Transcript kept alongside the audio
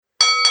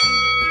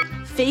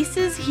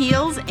Faces,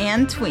 heels,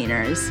 and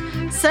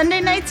tweeners. Sunday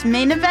night's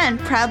main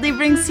event proudly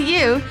brings to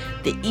you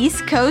the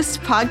East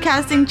Coast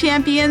podcasting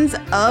champions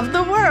of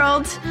the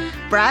world,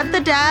 Brad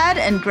the Dad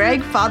and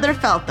Greg Father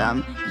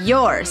Feltham,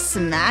 your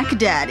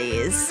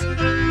SmackDaddies.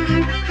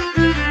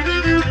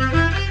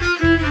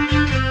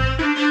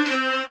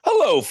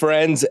 Hello,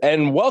 friends,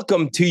 and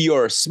welcome to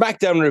your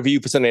SmackDown review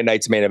for Sunday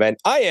night's main event.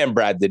 I am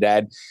Brad the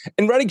Dad,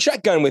 and riding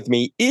shotgun with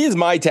me is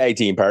my tag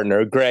team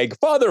partner, Greg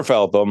Father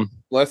Feltham.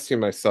 Bless you,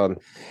 my son.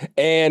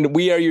 And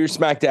we are your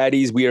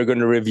SmackDaddies. We are going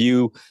to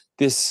review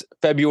this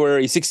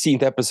February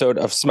 16th episode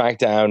of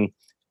SmackDown.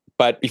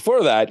 But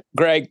before that,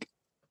 Greg,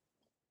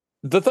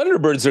 the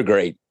Thunderbirds are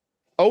great.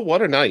 Oh,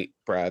 what a night,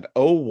 Brad.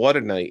 Oh, what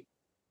a night.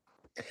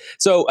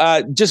 So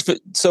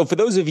for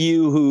those of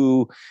you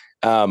who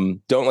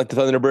don't like the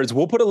Thunderbirds,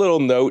 we'll put a little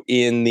note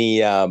in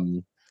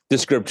the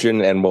description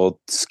and we'll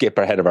skip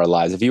ahead of our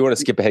lives. If you want to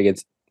skip ahead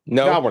against...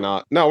 No, we're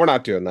not. No, we're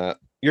not doing that.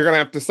 You're going to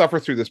have to suffer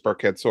through this,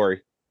 Burkhead.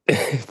 Sorry.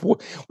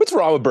 What's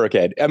wrong with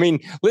Burkhead? I mean,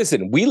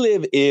 listen, we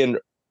live in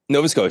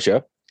Nova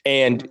Scotia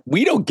and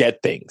we don't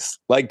get things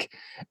like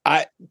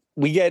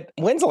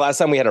when's the last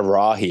time we had a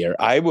Raw here?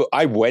 I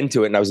went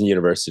to it and I was in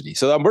university.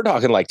 So we're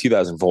talking like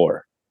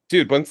 2004.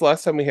 Dude, when's the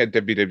last time we had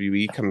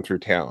WWE come through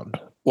town?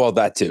 Well,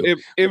 that too.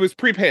 It was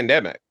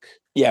pre-pandemic.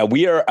 Yeah,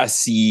 we are a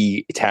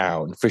C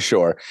town for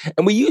sure.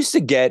 And we used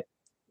to get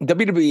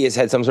WWE has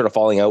had some sort of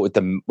falling out with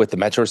the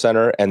Metro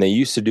Center, and they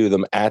used to do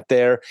them at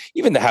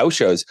even the house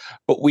shows.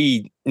 But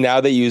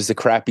now they use the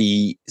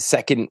crappy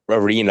second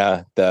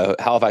arena, the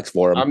Halifax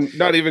Forum. I'm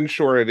not even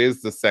sure it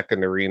is the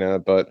second arena,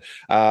 but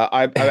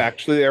I'm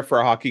actually there for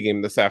a hockey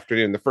game this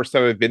afternoon. The first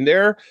time I've been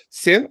there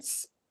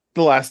since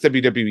the last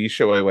WWE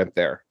show I went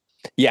there.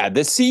 Yeah,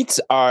 the seats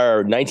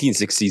are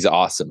 1960s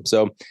awesome.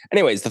 So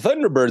anyways, the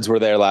Thunderbirds were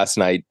there last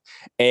night,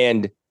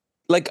 and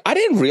I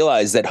didn't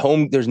realize that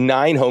there's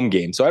 9 home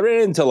games. So I ran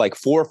into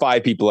 4 or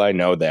 5 people I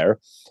know there.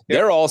 Yep.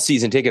 They're all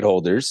season ticket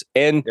holders,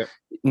 and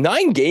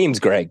 9 games,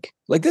 Greg.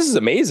 This is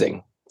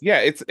amazing. Yeah,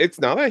 it's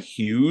not a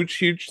huge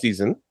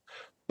season,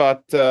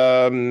 but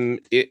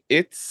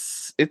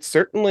it's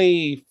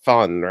certainly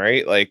fun,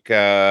 right?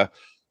 The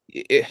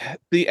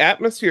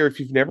atmosphere, if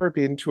you've never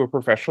been to a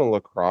professional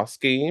lacrosse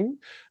game,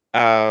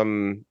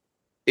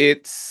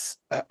 it's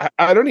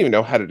I don't even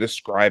know how to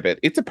describe it.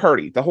 It's a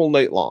party the whole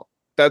night long.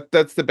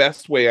 That's the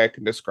best way I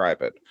can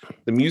describe it.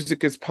 The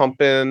music is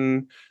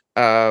pumping.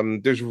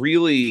 There's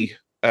really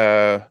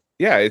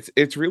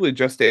it's really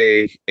just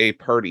a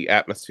party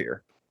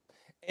atmosphere.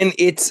 And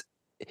it's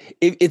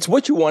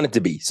what you want it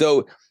to be.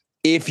 So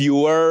if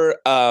you're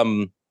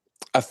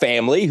a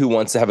family who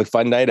wants to have a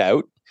fun night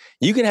out,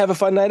 you can have a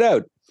fun night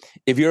out.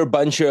 If you're a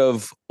bunch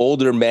of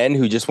older men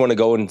who just want to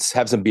go and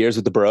have some beers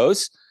with the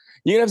bros,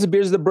 you can have some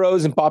beers with the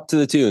bros and pop to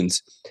the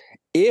tunes.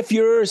 If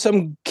you're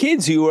some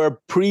kids who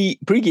are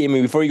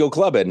pre-gaming before you go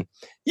clubbing,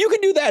 you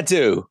can do that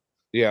too.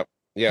 Yeah.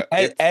 Yeah.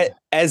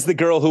 As the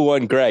girl who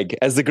won, Greg,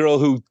 as the girl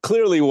who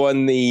clearly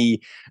won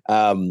the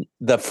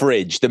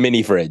fridge, the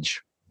mini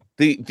fridge.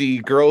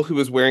 The girl who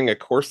was wearing a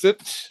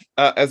corset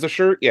as a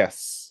shirt.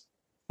 Yes.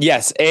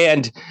 Yes.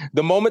 And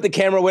the moment the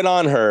camera went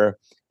on her,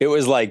 it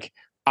was like,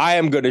 I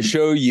am going to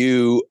show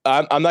you.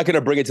 I'm not going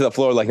to bring it to the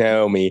floor like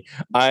Naomi.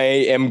 I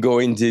am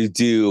going to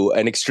do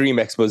an extreme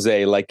expose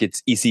like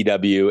it's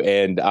ECW,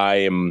 and I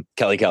am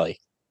Kelly.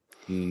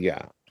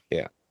 Yeah.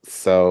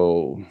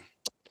 So,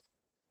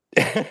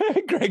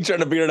 Greg trying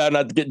to figure it out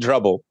not to get in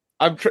trouble.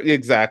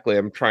 Exactly.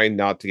 I'm trying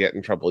not to get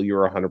in trouble. You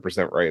were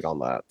 100% right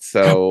on that.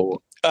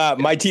 So,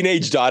 my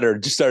teenage daughter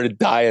just started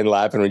dying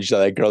laughing when she saw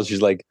that girl.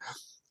 She's like.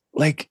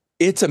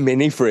 It's a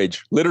mini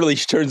fridge. Literally,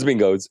 she turns to me and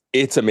goes,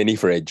 "It's a mini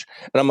fridge."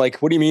 And I'm like,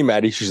 "What do you mean,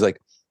 Maddie?" She's like,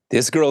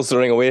 "This girl's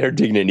throwing away her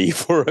dignity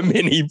for a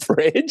mini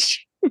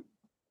fridge."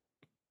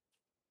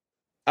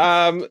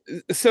 So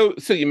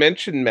you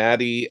mentioned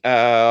Maddie,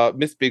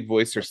 Miss Big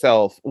Voice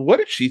herself. What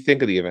did she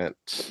think of the event?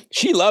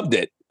 She loved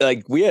it.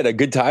 We had a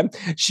good time.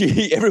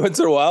 Every once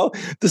in a while,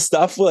 the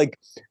stuff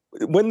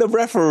when the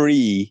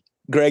referee,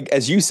 Greg,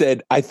 as you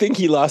said, I think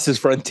he lost his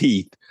front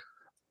teeth.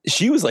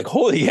 She was like,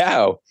 "Holy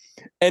cow."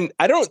 And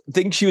I don't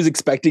think she was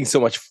expecting so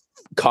much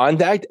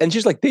contact. And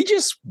she's like, they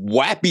just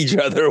whap each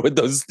other with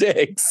those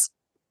sticks.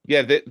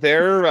 Yeah,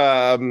 they're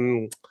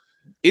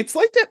it's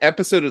like that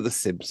episode of The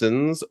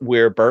Simpsons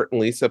where Bart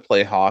and Lisa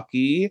play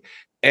hockey,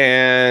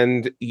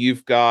 and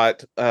you've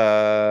got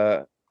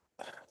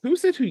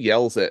who's it who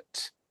yells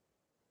it?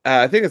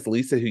 I think it's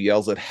Lisa who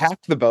yells it, hack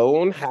the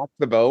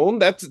bone.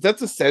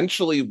 That's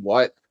essentially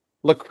what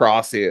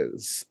lacrosse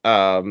is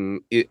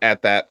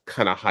at that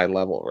kind of high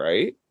level,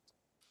 right?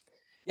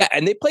 Yeah,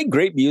 and they play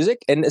great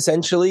music, and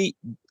essentially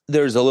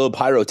there's a little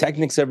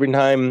pyrotechnics every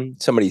time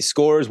somebody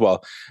scores.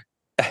 Well,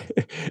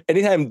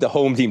 anytime the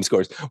home team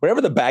scores,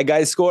 whenever the bad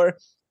guys score,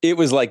 it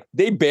was like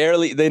the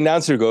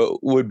announcer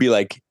would be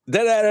like, da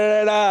da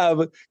da da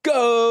da,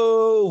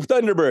 go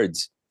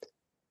Thunderbirds.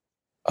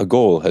 A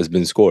goal has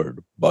been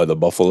scored by the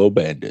Buffalo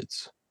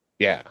Bandits.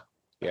 Yeah.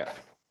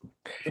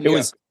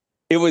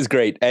 It was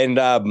great, and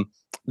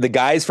the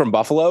guys from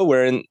Buffalo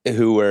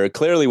who were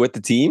clearly with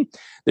the team.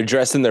 They're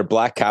dressed in their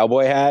black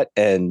cowboy hat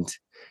and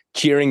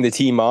cheering the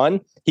team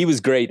on. He was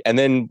great. And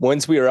then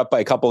once we were up by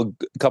a couple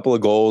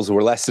of goals,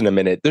 we're less than a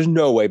minute. There's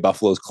no way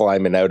Buffalo's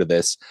climbing out of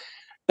this.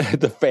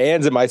 The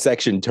fans in my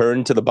section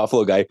turned to the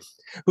Buffalo guy,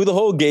 who the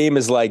whole game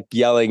is like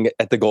yelling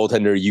at the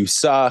goaltender, "You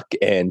suck,"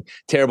 and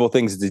terrible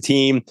things to the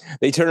team.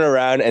 They turn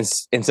around and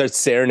start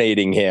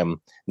serenading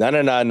him. Na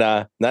na na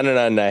na na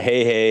na na.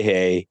 Hey hey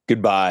hey.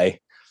 Goodbye.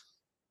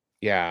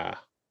 Yeah.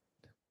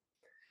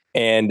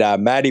 And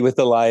Maddie with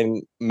the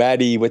line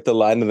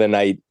of the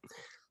night.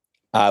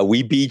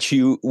 We beat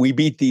you. We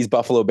beat these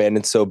Buffalo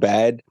Bandits so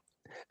bad.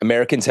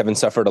 Americans haven't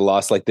suffered a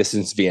loss like this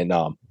since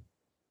Vietnam.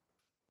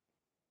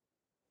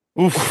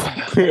 Oof.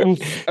 I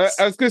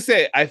was going to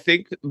say, I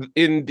think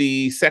in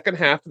the second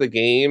half of the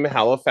game,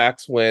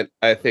 Halifax went,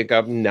 I think,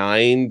 up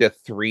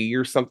 9-3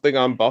 or something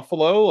on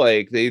Buffalo.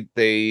 Like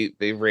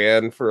they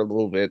ran for a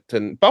little bit,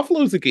 and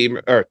Buffalo's a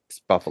game, or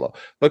it's Buffalo.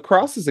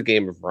 Lacrosse is a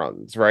game of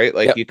runs, right?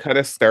 Like you kind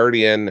of start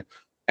in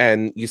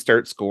and you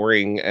start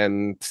scoring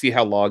and see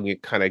how long you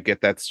kind of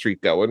get that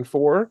streak going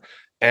for.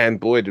 And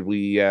boy, did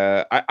we!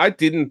 I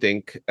didn't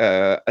think.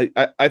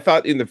 I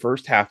thought in the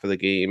first half of the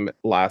game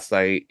last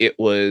night it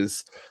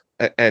was.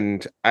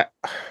 And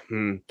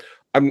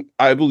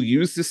I will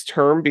use this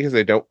term because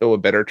I don't know a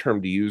better term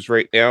to use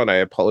right now, and I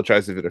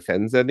apologize if it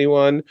offends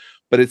anyone.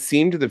 But it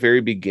seemed at the very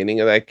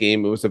beginning of that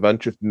game, it was a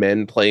bunch of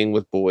men playing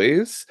with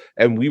boys,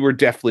 and we were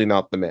definitely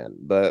not the men.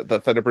 The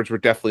Thunderbirds were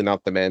definitely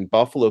not the men.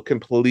 Buffalo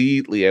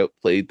completely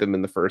outplayed them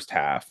in the first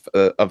half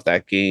of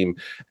that game,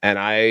 and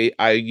I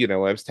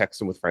was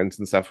texting with friends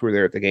and stuff who were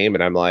there at the game,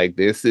 and I'm like,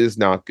 this is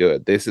not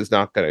good. This is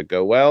not going to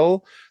go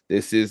well.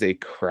 This is a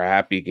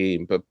crappy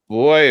game, but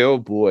boy, oh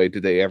boy,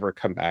 did they ever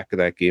come back to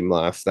that game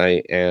last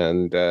night.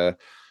 And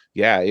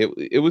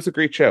it was a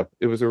great show.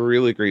 It was a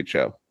really great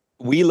show.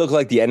 We look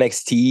like the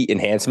NXT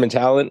enhancement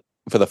talent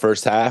for the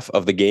first half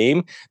of the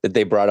game that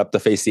they brought up to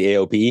face the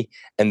AOP,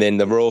 and then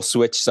the role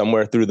switched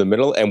somewhere through the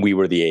middle, and we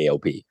were the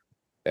AOP.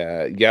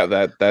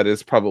 That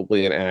is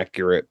probably an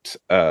accurate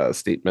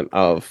statement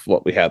of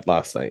what we had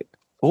last night.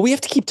 Well, we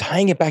have to keep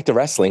tying it back to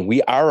wrestling.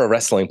 We are a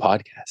wrestling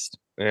podcast.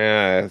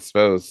 Yeah, I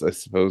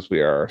suppose we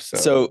are.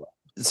 So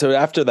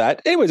after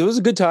that, anyways, it was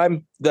a good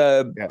time.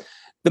 The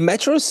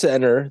Metro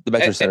Center, the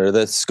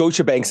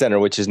Scotiabank Center,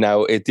 which is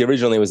now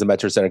originally was the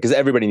Metro Center because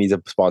everybody needs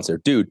a sponsor.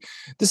 Dude,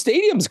 the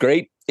stadium's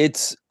great.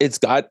 It's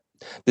got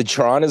the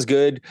Tron is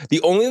good.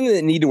 The only thing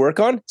they need to work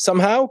on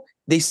somehow,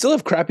 they still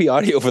have crappy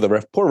audio for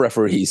the poor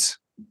referees.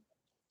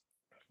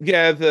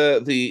 Yeah,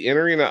 the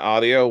in-arena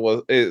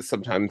audio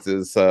sometimes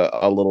is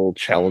a little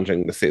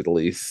challenging to say the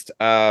least.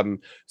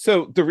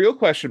 So the real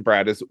question,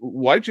 Brad, is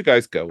why'd you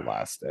guys go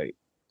last night?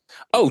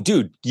 Oh,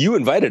 dude, you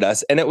invited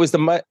us, and it was the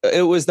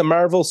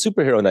Marvel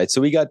superhero night.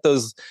 So we got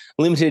those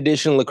limited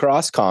edition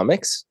lacrosse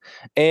comics,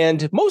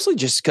 and mostly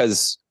just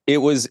because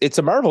it's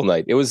a Marvel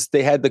night.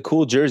 They had the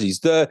cool jerseys.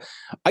 I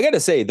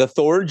gotta say, the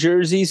Thor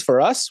jerseys for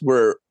us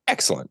were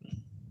excellent.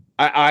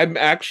 I'm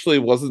actually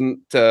wasn't.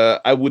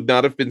 I would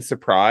not have been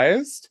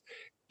surprised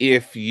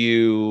if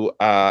you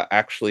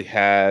actually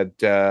had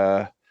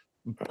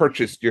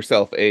purchased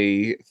yourself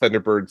a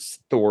Thunderbirds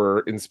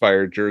Thor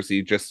inspired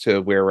jersey just to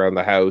wear around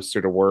the house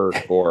or to work.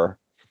 Or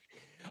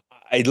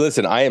I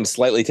am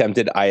slightly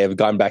tempted. I have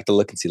gone back to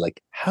look and see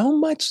like how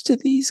much do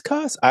these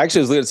cost. I actually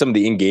was looking at some of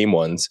the in-game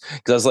ones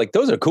because I was like,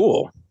 those are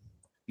cool.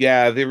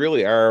 Yeah, they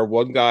really are.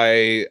 One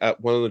guy,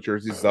 one of the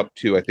jerseys is up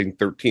to, I think,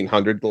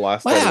 1,300 the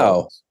last time.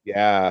 Wow.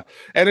 Yeah.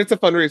 And it's a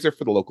fundraiser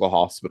for the local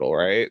hospital,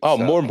 right? Oh,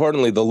 so. More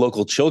importantly, the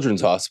local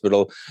children's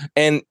hospital.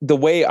 And the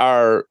way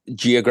our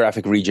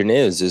geographic region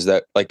is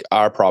that like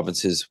our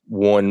province is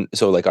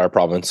like our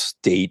province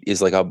state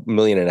is like 1.5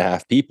 million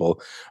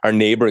people. Our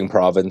neighboring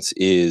province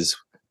is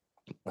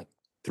like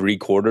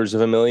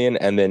 750,000.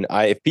 And then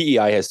if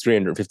PEI has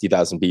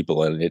 350,000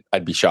 people in it,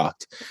 I'd be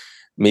shocked.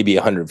 Maybe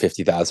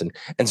 150,000.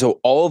 And so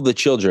all of the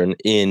children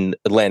in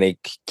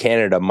Atlantic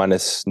Canada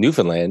minus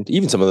Newfoundland,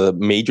 even some of the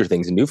major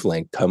things in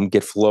Newfoundland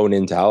get flown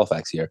into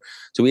Halifax here.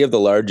 So we have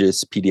the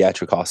largest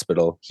pediatric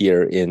hospital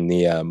here in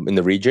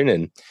the region.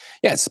 And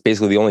yeah, it's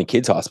basically the only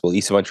kids hospital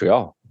east of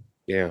Montreal.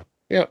 Yeah.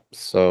 Yeah.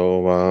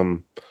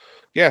 So,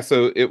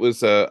 so it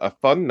was a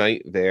fun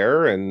night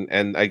there.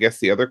 And I guess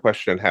the other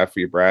question I have for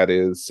you, Brad,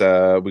 is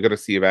we got to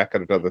see you back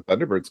at another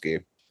Thunderbirds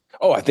game.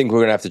 Oh, I think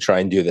we're gonna have to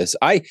try and do this.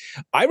 I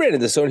ran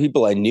into so many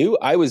people I knew.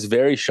 I was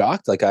very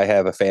shocked. Like I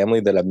have a family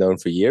that I've known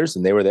for years,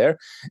 and they were there.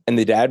 And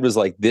the dad was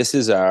like, "This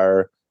is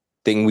our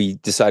thing. We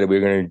decided we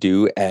were going to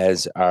do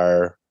as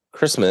our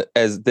Christmas.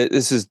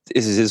 This is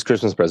his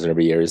Christmas present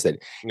every year. Is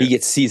that he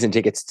gets season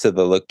tickets to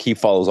the look. He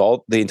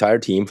follows the entire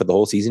team for the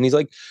whole season. He's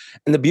like,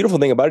 and the beautiful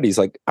thing about it, he's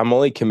like, I'm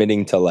only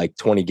committing to like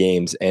 20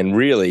 games, and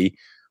really,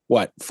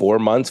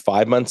 5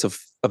 months of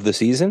the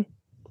season."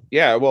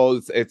 Yeah, well,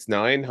 it's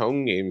 9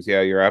 home games. Yeah,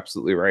 you're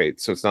absolutely right.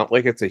 So it's not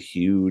like it's a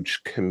huge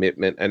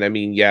commitment. And I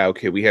mean, yeah,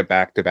 okay, we have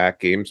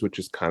back-to-back games, which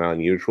is kind of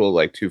unusual,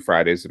 like 2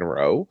 Fridays in a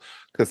row.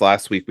 Because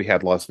last week we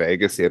had Las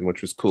Vegas in,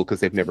 which was cool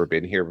because they've never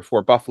been here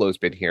before. Buffalo's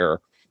been here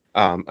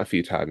a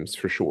few times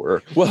for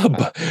sure. Well,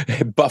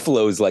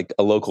 Buffalo is like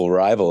a local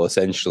rival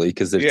essentially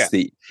because it's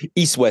the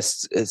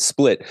East-West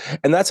split,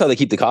 and that's how they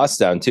keep the costs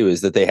down too.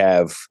 Is that they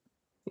have,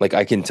 like,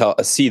 I can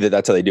see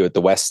that's how they do it.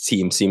 The West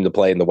teams seem to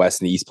play in the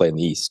West, and the East play in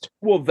the East.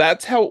 Well,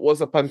 that's how it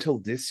was up until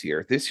this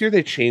year. This year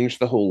they changed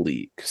the whole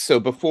league. So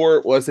before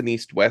it was an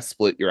East-West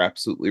split. You're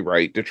absolutely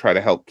right, to try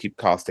to help keep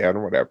costs down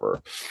or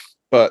whatever.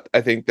 But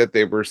I think that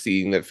they were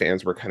seeing that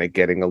fans were kind of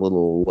getting a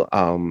little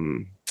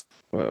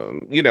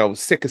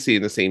sick of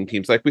seeing the same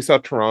teams. Like we saw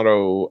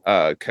Toronto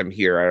come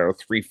here, I don't know,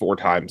 3-4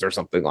 times or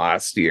something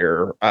last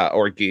year,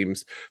 or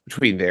games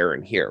between there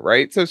and here,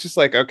 right? So it's just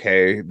like,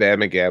 okay,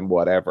 them again,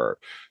 whatever.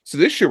 So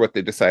this year, what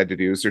they decided to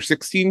do is there's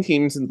 16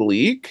 teams in the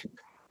league,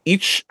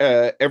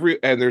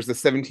 and there's a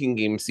 17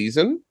 game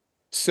season.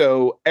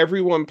 So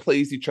everyone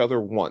plays each other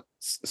once.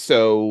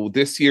 So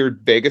this year,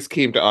 Vegas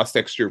came to us.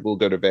 Next year, we'll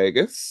go to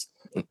Vegas.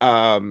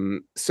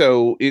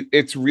 So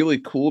it's really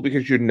cool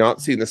because you're not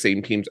seeing the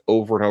same teams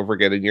over and over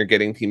again, and you're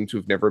getting teams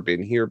who've never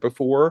been here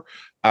before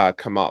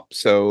come up.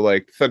 So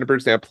like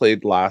Thunderbirds now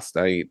played last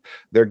night.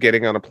 They're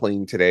getting on a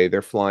plane today.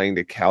 They're flying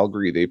to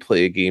Calgary. They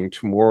play a game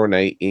tomorrow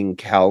night in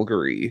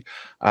Calgary,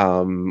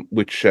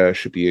 which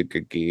should be a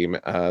good game.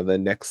 The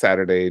next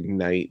Saturday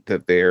night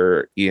that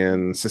they're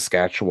in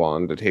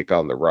Saskatchewan to take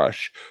on the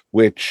Rush,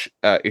 which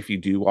if you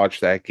do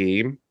watch that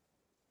game,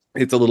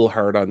 it's a little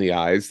hard on the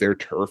eyes. Their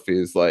turf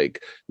is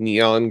like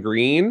neon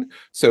green,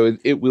 so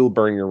it will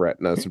burn your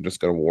retina. So I'm just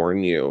going to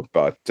warn you.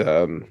 But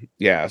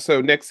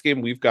so next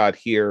game we've got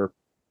here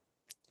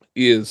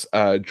is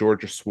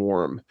Georgia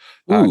Swarm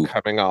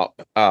coming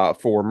up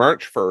for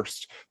March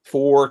 1st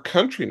for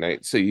Country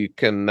Night. So you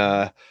can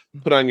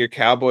put on your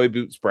cowboy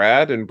boots,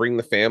 Brad, and bring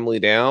the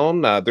family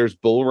down. There's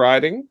bull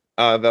riding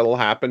that'll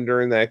happen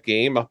during that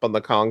game up on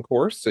the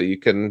concourse. So you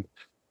can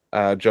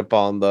jump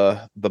on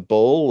the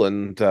bull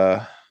and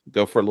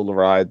go for a little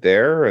ride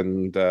there.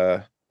 And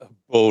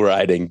bull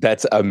riding,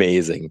 that's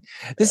amazing.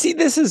 This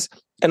is,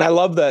 and I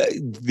love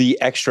the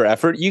extra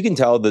effort. You can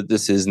tell that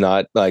this is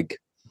not like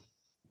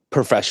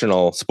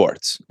professional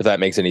sports, if that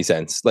makes any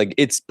sense. Like,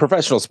 it's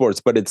professional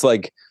sports, but it's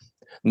like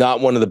not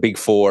one of the big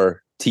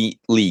four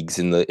leagues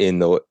in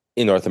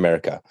North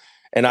America.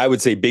 And I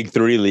would say big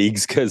three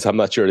leagues because I'm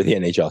not sure the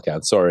NHL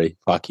counts. Sorry,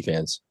 hockey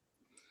fans.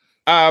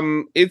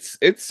 It's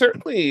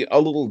certainly a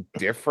little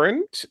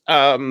different.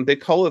 They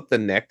call it the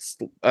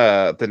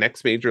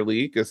next major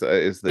league is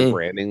the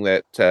branding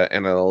that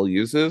NL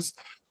uses,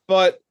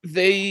 but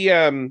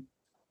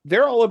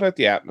they're all about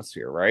the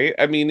atmosphere, right?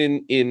 I mean,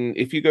 in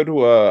if you go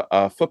to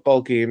a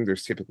football game,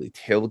 there's typically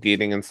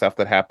tailgating and stuff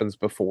that happens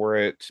before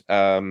it.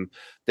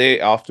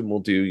 They often will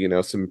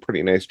do, some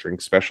pretty nice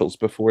drink specials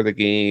before the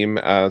game.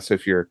 So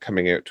if you're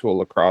coming out to a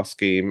lacrosse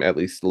game, at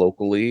least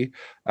locally,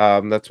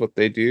 that's what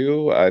they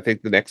do. I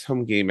think the next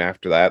home game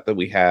after that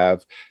we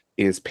have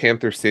is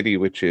Panther City,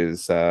 which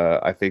is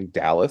I think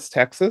Dallas,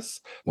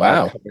 Texas.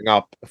 Wow. Coming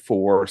up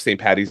for St.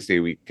 Patty's Day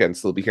weekend.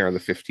 So they'll be here on the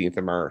 15th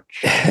of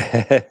March.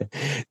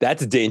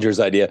 That's a dangerous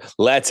idea.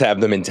 Let's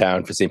have them in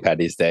town for St.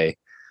 Patty's Day.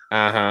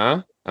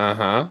 So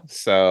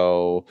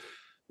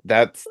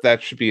that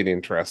should be an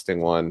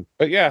interesting one.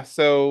 But yeah,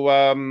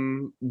 so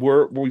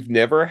we've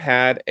never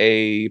had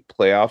a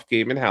playoff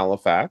game in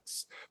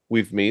Halifax.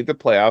 We've made the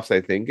playoffs,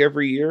 I think,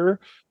 every year,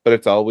 but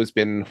it's always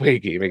been a away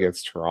game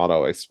against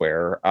Toronto, I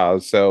swear.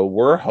 So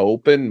we're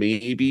hoping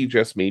maybe,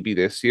 just maybe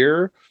this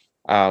year,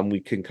 we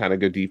can kind of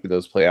go deep in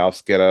those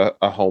playoffs, get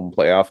a home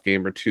playoff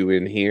game or two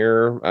in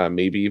here,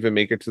 maybe even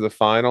make it to the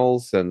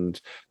finals. And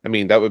I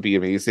mean, that would be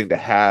amazing to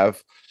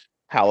have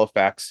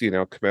Halifax,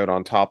 come out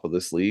on top of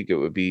this league. It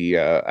would be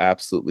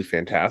absolutely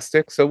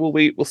fantastic. So we'll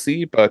wait, we'll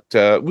see. But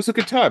it was a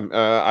good time.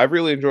 I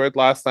really enjoyed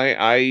last night.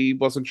 I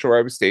wasn't sure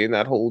I was staying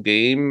that whole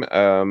game.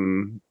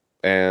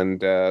 And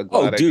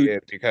glad I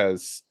did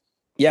because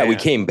we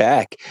came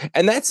back.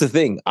 And that's the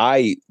thing.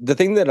 The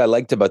thing that I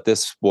liked about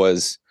this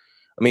was,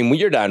 I mean, when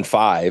you're down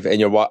 5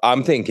 and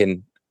I'm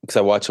thinking,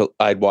 because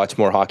I'd watch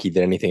more hockey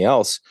than anything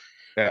else.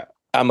 Yeah.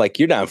 I'm like,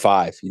 you're down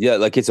 5. Yeah,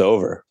 like it's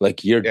over.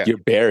 Like you're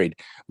buried.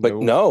 But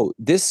no,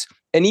 this,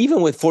 and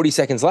even with 40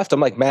 seconds left, I'm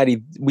like,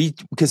 Maddie,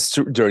 because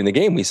during the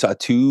game we saw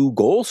 2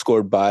 goals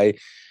scored by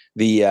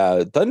the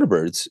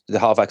Thunderbirds, the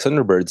Halifax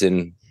Thunderbirds,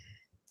 in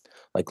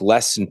like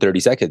less than 30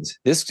 seconds.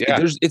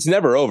 It's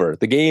never over.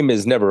 The game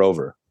is never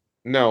over.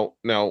 No,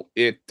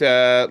 it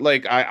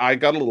I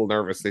got a little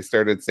nervous. They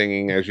started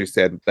singing, as you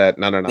said, that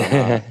no.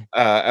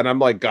 And I'm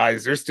like,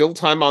 guys, there's still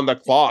time on the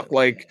clock.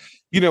 Like,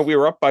 we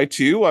were up by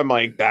 2. I'm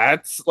like,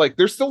 that's like,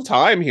 there's still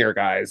time here,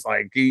 guys.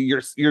 Like,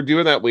 you're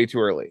doing that way too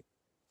early.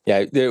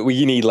 Yeah,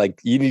 you need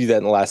that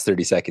in the last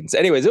 30 seconds.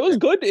 Anyways, it was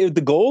good.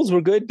 The goals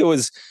were good.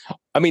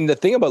 The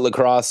thing about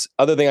lacrosse,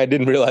 other thing I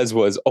didn't realize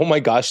was, oh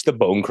my gosh, the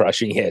bone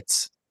crushing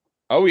hits.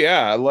 Oh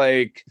yeah,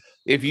 like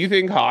if you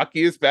think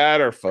hockey is bad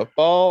or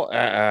football,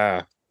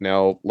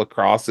 no,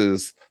 lacrosse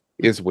is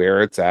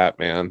where it's at,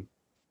 man.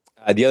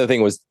 The other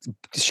thing was,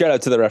 shout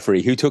out to the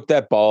referee who took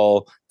that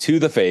ball to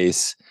the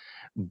face,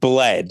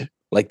 bled,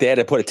 like they had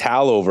to put a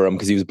towel over him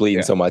because he was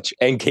bleeding so much,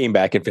 and came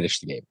back and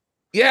finished the game.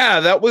 Yeah,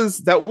 that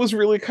was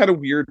really kind of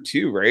weird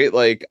too, right?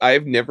 Like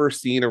I've never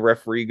seen a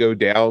referee go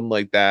down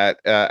like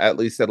that, at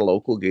least at a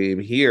local game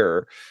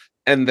here.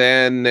 And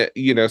then,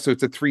 so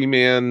it's a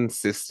three-man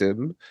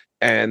system,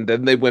 and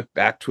then they went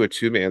back to a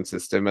two-man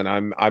system. And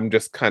I'm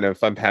just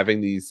I'm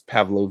having these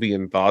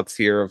Pavlovian thoughts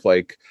here of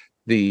like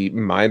the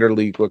minor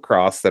league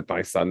lacrosse that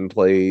my son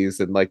plays,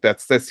 and like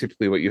that's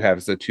typically what you have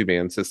as a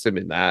two-man system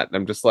in that. And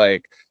I'm just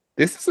like,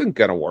 this isn't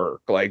gonna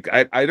work. Like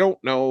I don't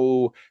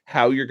know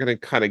how you're gonna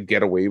kind of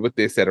get away with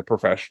this at a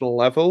professional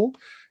level.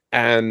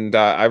 And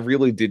I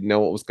really didn't know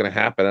what was going to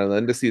happen. And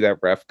then to see that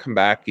ref come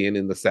back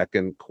in the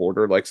second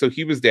quarter, like, so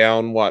he was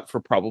down for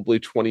probably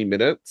 20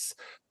 minutes,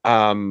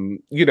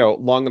 long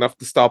enough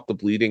to stop the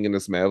bleeding in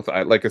his mouth.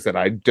 Like I said,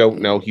 I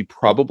don't know. He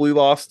probably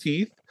lost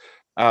teeth.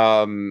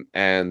 Hell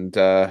of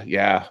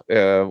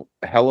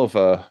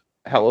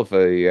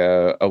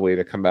a way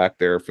to come back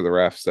there for the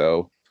ref.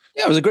 So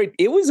yeah,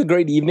 it was a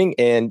great evening,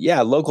 and yeah,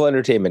 local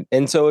entertainment.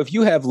 And so if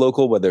you have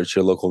local, whether it's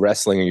your local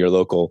wrestling or your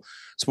local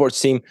sports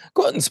team,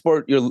 go out and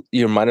support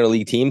your minor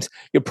league teams.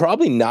 You're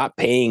probably not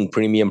paying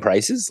premium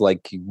prices.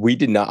 Like I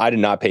did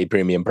not pay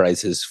premium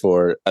prices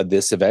for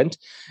this event,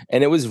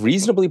 and it was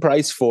reasonably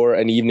priced for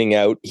an evening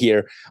out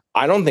here.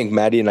 I don't think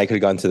Maddie and I could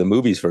have gone to the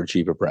movies for a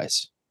cheaper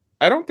price.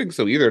 I don't think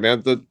so either. Now,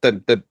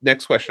 the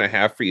next question I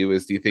have for you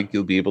is, do you think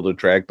you'll be able to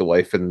drag the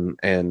wife and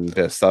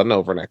son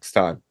over next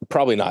time?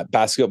 Probably not.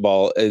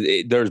 Basketball,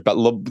 there's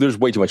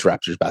way too much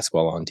Raptors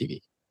basketball on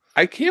TV.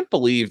 I can't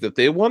believe that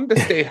they wanted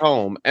to stay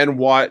home and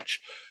watch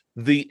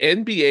the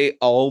NBA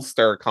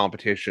All-Star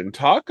competition.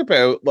 Talk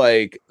about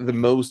like the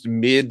most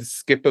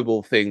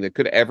mid-skippable thing that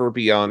could ever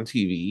be on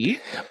TV.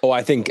 Oh,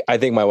 I think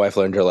my wife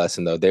learned her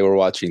lesson though. They were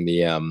watching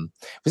the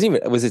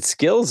was it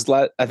Skills?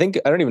 I don't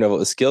even know if it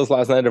was Skills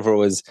last night or if it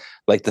was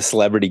like the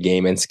Celebrity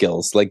Game and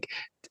Skills. Like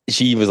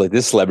she was like,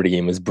 this Celebrity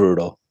Game is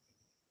brutal.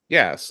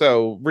 Yeah,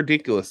 so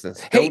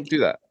ridiculousness. Don't do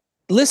that.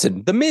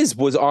 Listen, The Miz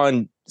was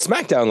on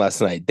SmackDown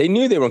last night. They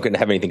knew they weren't going to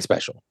have anything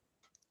special.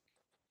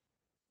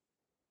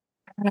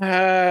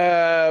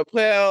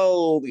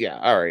 Well, yeah,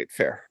 all right,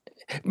 fair.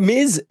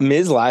 Miz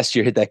last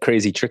year hit that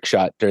crazy trick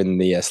shot during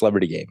the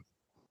Celebrity Game.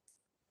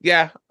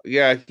 Yeah,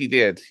 he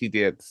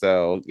did.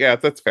 So yeah,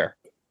 that's fair.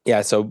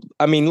 Yeah, so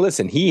I mean,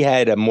 listen, he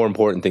had a more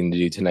important thing to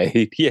do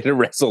tonight. He had to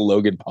wrestle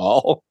Logan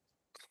Paul.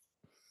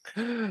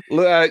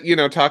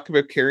 Talk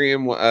about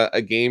carrying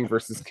a game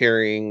versus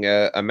carrying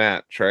a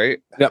match, right?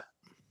 Yep.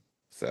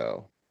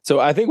 So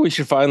I think we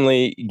should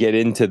finally get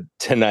into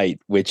tonight,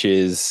 which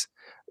is,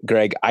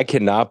 Greg, I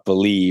cannot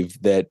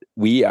believe that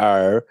we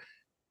are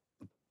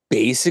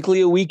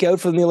basically a week out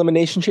from the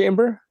Elimination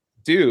Chamber.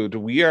 Dude,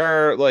 we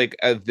are like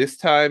at this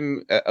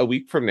time a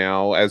week from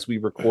now, as we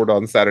record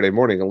on Saturday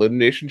morning,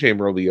 Elimination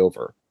Chamber will be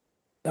over.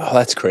 Oh,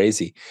 that's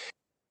crazy.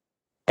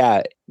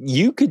 Yeah,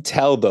 you could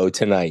tell though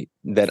tonight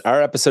that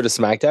our episode of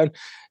SmackDown,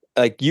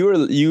 like you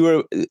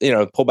were,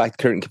 pull back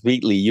the curtain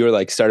completely. You were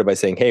like started by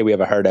saying, "Hey, we have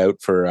a heart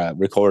out for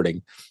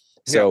recording."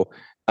 So,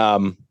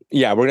 we're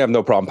gonna have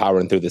no problem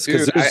powering through this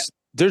because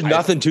there's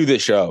nothing to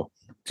this show.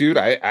 Dude,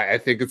 I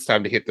think it's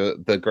time to hit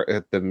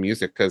the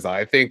music because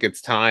I think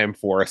it's time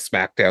for a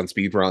SmackDown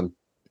speed run.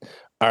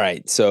 All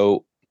right,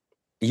 so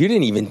you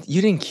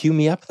didn't cue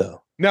me up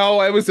though. No,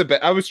 I was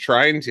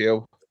trying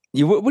to.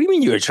 What do you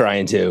mean you were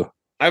trying to?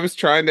 I was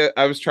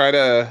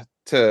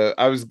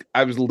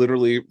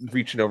literally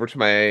reaching over to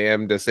my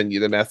AM to send you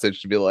the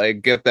message to be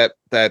like, get that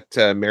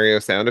Mario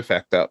sound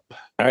effect up.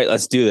 All right,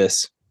 let's do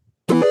this.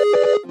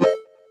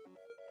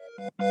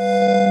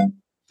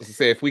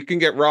 Say if we can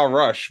get Raw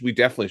Rush, we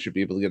definitely should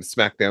be able to get a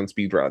SmackDown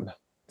speedrun.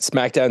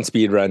 SmackDown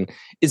Speedrun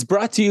is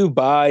brought to you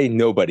by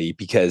nobody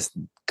because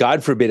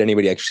God forbid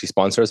anybody actually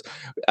sponsor us.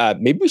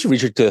 Maybe we should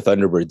reach out to the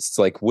Thunderbirds. It's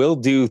like, we'll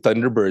do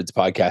Thunderbirds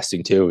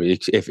podcasting too,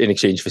 if in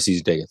exchange for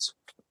season tickets.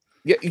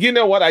 Yeah, you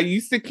know what? I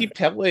used to keep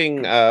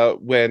telling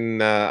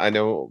when I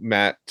know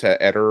Matt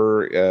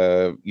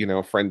Eder,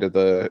 friend of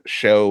the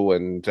show,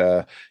 and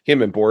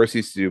him and Boris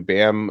used to do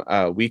BAM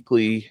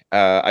weekly.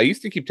 I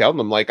used to keep telling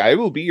them, like, I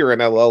will be your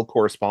NLL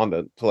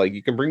correspondent. Like,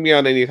 you can bring me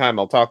on anytime.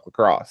 I'll talk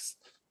lacrosse.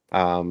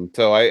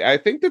 So I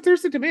think that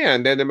there's a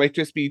demand, and it might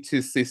just be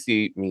to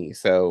satiate me.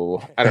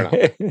 So I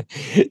don't know.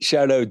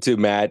 Shout out to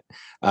Matt.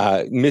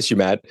 Miss you,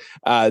 Matt.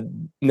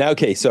 Now,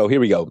 okay, so here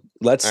we go.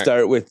 Let's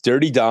start with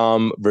Dirty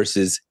Dom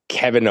versus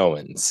Kevin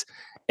Owens.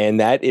 And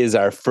that is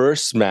our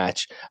first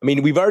match. I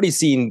mean, we've already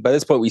seen, by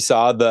this point, we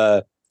saw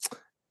the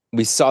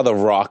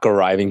Rock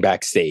arriving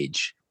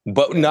backstage,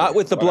 but not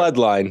with the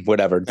Bloodline,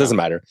 whatever. It doesn't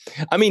matter.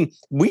 I mean,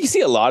 we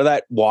see a lot of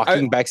that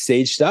walking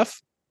backstage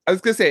stuff. I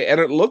was gonna say,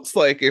 and it looks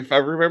like, if I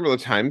remember the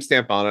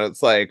timestamp on it,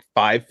 it's like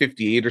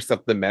 5:58 or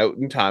something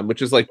Mountain Time,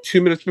 which is like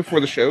 2 minutes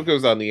before the show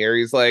goes on the air.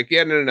 He's like,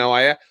 "Yeah, no,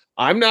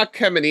 I'm not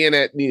coming in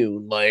at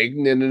noon. Like,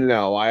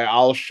 no,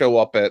 I'll show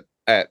up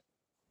at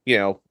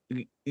you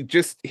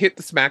just hit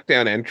the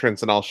SmackDown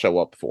entrance and I'll show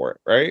up for it,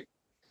 right?"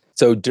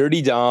 So,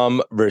 Dirty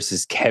Dom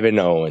versus Kevin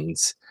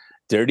Owens.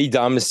 Dirty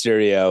Dom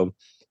Mysterio.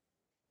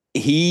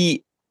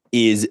 He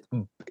is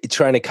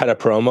trying to cut a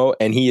promo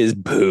and he is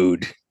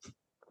booed.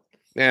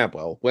 Yeah,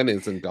 well, when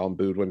isn't Dom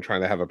booed when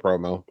trying to have a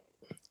promo?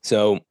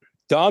 So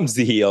Dom's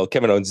the heel,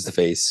 Kevin Owens is the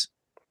face.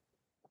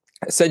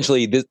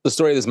 Essentially, the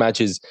story of this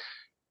match is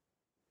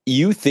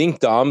you think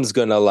Dom's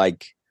gonna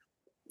like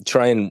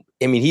try and,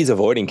 I mean, he's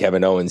avoiding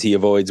Kevin Owens. He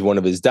avoids one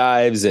of his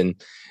dives. And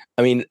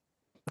I mean,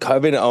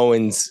 Kevin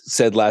Owens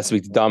said last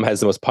week Dom has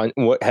the most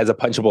has a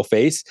punchable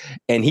face,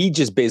 and he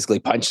just basically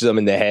punches him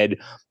in the head,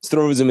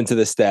 throws him into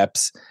the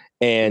steps.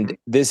 And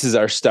this is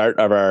our start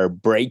of our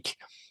break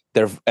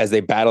there as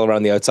they battle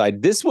around the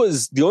outside. This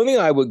was the only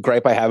thing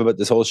gripe I have about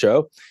this whole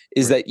show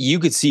is that you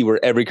could see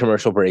where every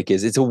commercial break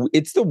is.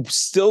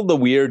 Still the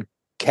weird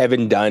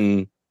Kevin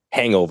Dunn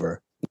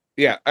hangover.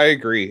 Yeah, I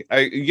agree.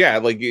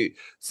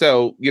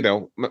 So,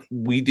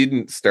 we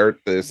didn't start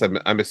this.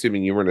 I'm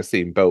assuming you were in the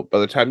same boat. By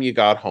the time you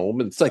got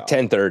home it's like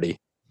 10:30.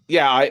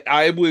 Yeah,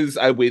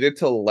 I waited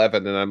till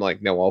 11 and I'm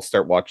like, no, I'll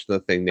start watching the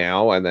thing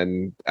now. And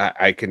then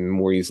I can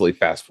more easily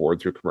fast forward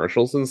through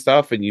commercials and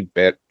stuff. And you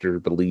better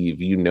believe,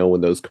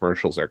 when those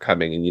commercials are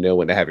coming and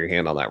when to have your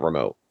hand on that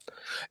remote.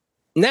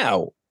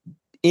 Now,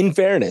 in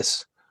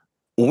fairness,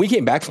 when we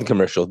came back from the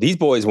commercial, these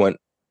boys went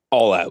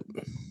all out.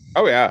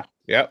 Oh, yeah.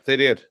 Yeah, they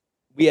did.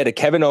 We had a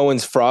Kevin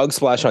Owens frog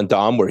splash on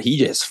Dom where he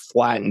just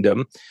flattened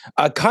him.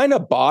 A kind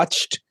of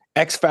botched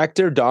X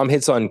Factor. Dom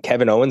hits on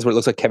Kevin Owens where it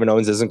looks like Kevin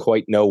Owens doesn't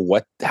quite know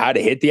how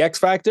to hit the X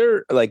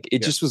Factor. Like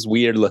it just was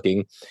weird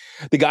looking.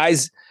 The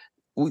guys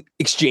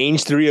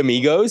exchanged three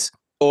amigos,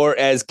 or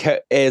as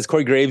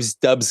Corey Graves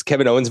dubs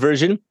Kevin Owens'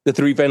 version, the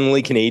three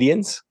friendly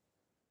Canadians.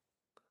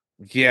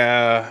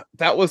 Yeah,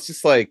 that was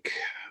just like,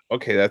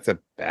 okay, that's a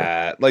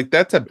bad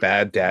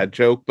dad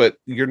joke, but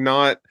you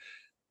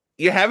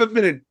haven't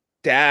been a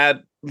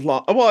dad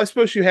long. Well, I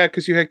suppose you had,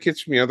 because you had kids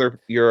from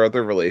your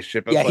other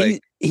relationship. Yeah,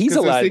 he's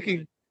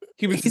allowed.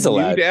 He's a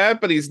new dad,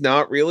 but he's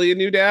not really a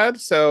new dad.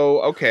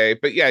 So okay,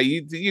 but yeah,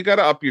 you got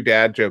to up your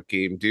dad joke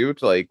game,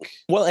 dude. Like,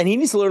 well, and he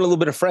needs to learn a little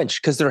bit of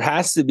French because there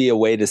has to be a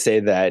way to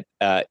say that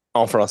en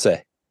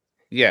français.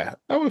 Yeah,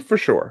 for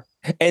sure.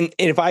 And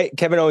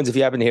Kevin Owens, if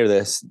you happen to hear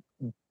this,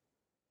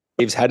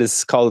 Dave's had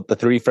us call it the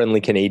three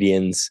friendly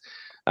Canadians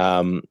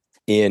on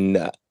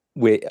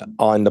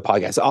the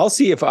podcast. I'll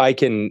see if I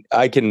can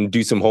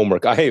do some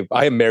homework. I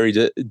am married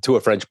to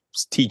a French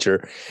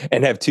teacher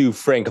and have two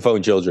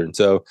francophone children,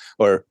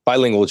 or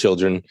bilingual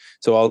children.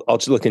 So I'll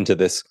look into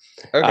this.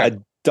 Okay.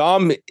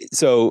 Dom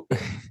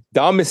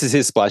misses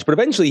his splash, but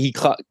eventually he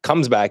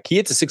comes back. He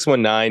hits a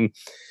 619.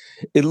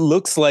 It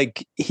looks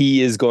like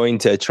he is going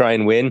to try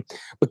and win,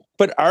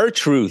 but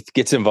R-Truth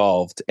gets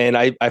involved, and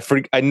I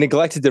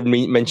neglected to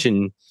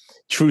mention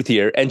Truth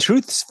here, and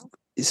Truth's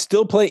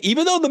still playing,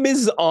 even though The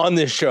Miz is on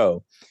this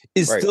show,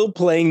 still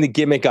playing the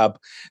gimmick up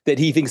that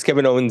he thinks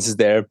Kevin Owens is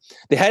there.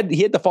 He had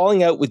the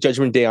falling out with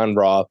Judgment Day on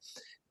Raw,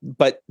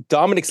 but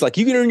Dominik's like,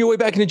 you can earn your way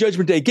back into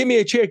Judgment Day. Give me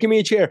a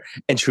chair.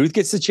 And Truth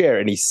gets the chair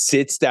and he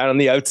sits down on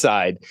the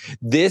outside.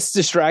 This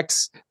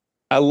distracts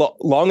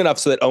long enough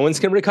so that Owens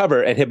can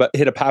recover and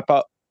hit a pop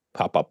up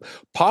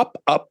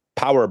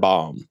power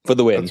bomb for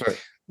the win. That's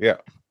right. Yeah.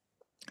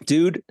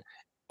 Dude,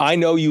 I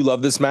know you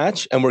love this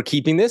match and we're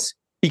keeping this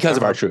because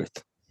of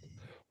R-Truth.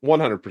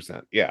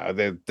 100%. Yeah,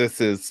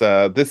 this is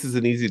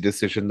an easy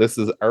decision. This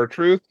is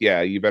R-Truth.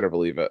 Yeah, you better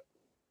believe it.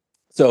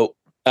 So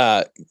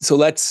we'll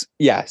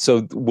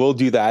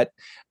do that,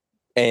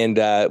 and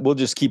we'll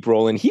just keep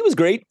rolling. He was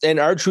great, and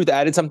R-Truth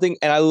added something,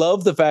 and I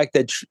love the fact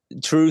that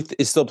Truth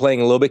is still playing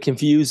a little bit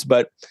confused,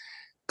 but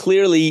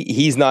clearly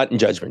he's not in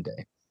Judgment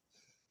Day.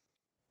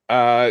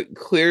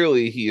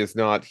 Clearly he is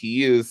not.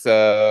 He is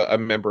a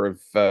member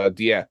of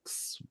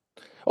DX.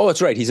 Oh,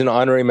 that's right. He's an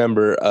honorary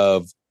member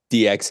of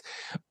DX.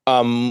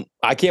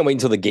 I can't wait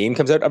until the game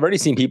comes out. I've already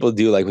seen people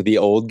do, like with the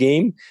old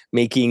game,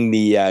 making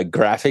the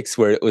graphics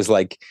where it was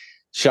like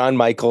Shawn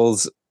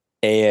Michaels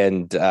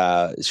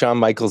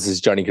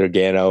is Johnny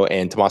Gargano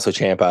and Tommaso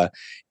Ciampa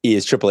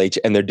is Triple H,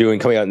 and they're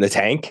coming out in the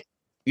tank.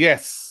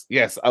 Yes,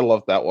 I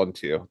love that one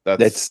too.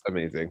 That's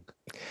amazing.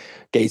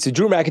 Okay, so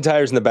Drew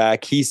McIntyre's in the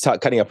back. He's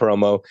cutting a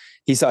promo.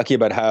 He's talking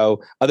about how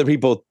other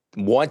people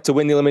want to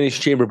win the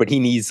Elimination Chamber, but he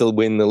needs to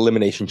win the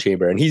Elimination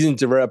Chamber. And he's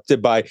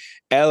interrupted by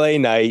LA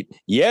Knight.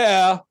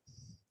 Yeah.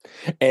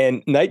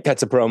 And Knight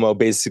cuts a promo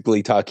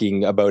basically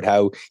talking about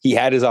how he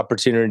had his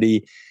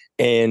opportunity.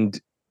 And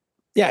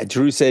yeah,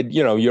 Drew said,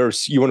 you want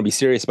to be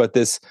serious about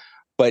this,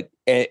 but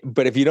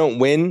if you don't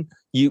win,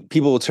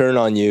 people will turn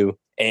on you.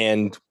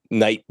 And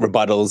Knight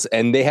rebuttals,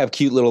 and they have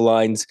cute little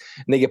lines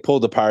and they get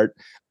pulled apart.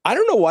 I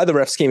don't know why the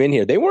refs came in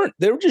here. They were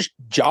just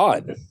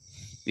jawed.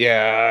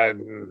 Yeah.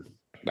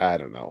 I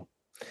don't know.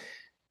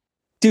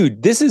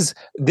 Dude, this is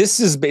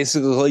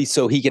basically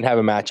so he can have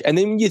a match. And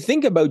then when you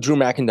think about Drew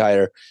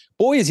McIntyre,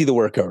 boy, is he the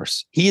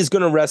workhorse. He is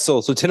going to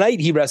wrestle. So tonight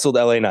he wrestled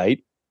LA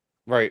Knight.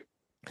 Right.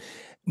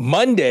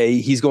 Monday,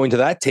 he's going to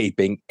that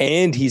taping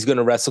and he's going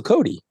to wrestle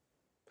Cody.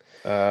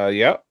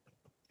 Yeah.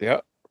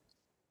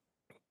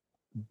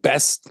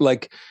 Best,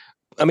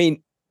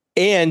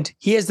 and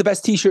he has the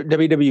best t-shirt in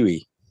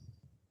WWE.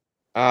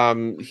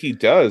 He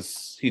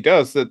does.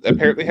 That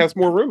apparently has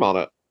more room on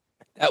it.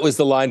 That was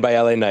the line by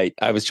LA Knight.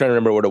 I was trying to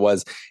remember what it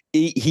was.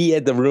 He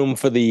had the room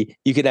for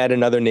you could add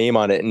another name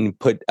on it and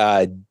put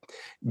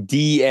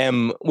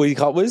DM.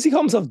 What does he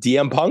call himself?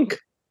 DM Punk?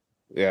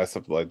 Yeah,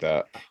 something like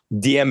that.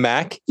 DM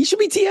Mac. He should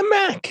be DM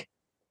Mac.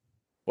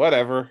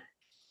 Whatever.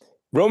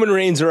 Roman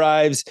Reigns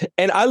arrives,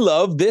 and I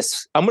love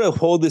this. I'm going to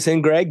hold this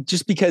in, Greg,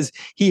 just because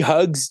he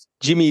hugs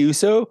Jimmy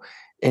Uso,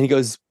 and he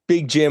goes,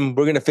 "Big Jim,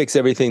 we're going to fix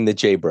everything that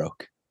Jay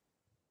broke."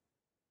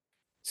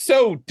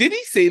 So did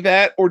he say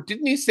that, or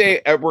didn't he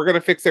say we're going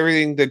to fix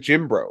everything that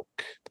Jim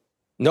broke?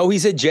 No, he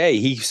said Jay.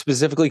 He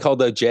specifically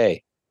called out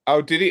Jay.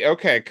 Oh, did he?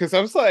 Okay, because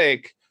I was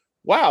like,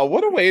 wow,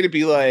 what a way to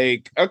be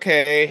like,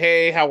 okay,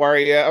 hey, how are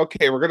you?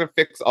 Okay, we're going to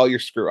fix all your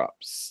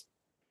screw-ups.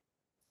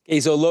 Okay,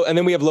 so and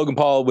then we have Logan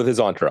Paul with his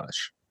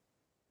entourage.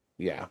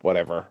 Yeah,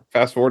 whatever.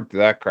 Fast forward to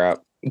that crap.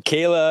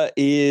 Kayla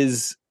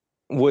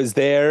was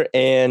there,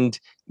 and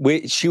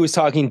she was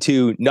talking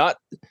to not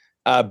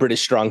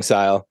British Strong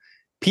Style.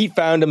 Pete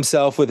found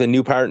himself with a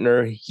new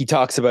partner. He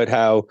talks about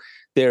how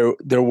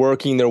they're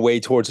working their way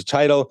towards a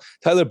title.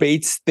 Tyler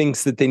Bates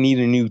thinks that they need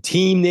a new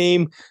team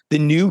name, the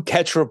New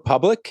Catch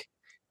Republic.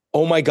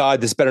 Oh my God,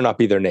 this better not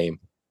be their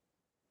name.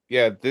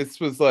 Yeah, this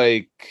was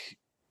like,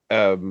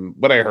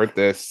 when I heard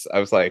this, I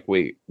was like,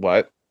 wait,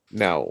 what?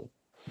 No.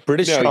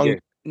 British Strong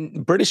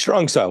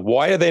Style.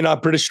 Why are they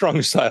not British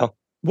Strong Style?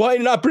 Why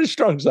not British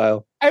Strong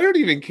Style? I don't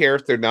even care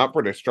if they're not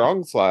British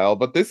Strong Style,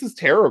 but this is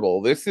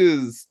terrible. This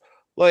is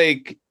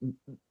Vince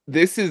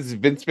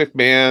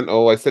McMahon.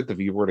 Oh, I said the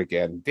V word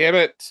again. Damn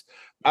it.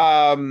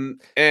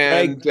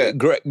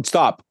 Greg,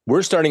 stop.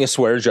 We're starting a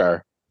swear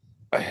jar.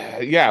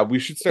 Yeah, we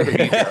should start a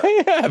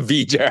V jar.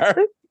 V jar.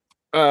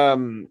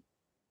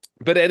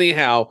 But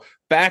anyhow,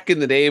 back in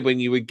the day when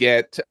you would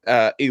get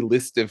a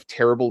list of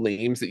terrible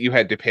names that you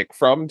had to pick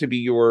from to be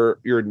your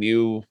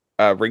new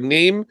ring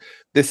name,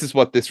 this is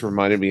what this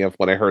reminded me of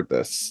when I heard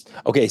this.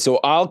 Okay, so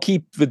I'll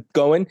keep it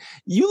going.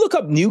 You look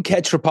up New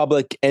Catch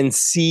Republic and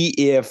see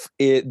if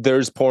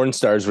there's porn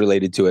stars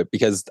related to it,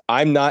 because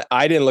I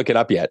didn't look it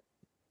up yet.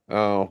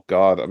 Oh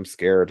God, I'm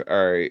scared.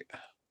 All right.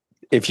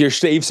 If your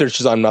save search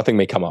is on, nothing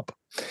may come up.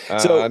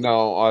 So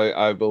no,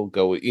 I will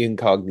go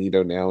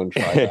incognito now and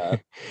try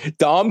that.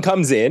 Dom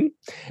comes in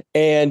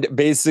and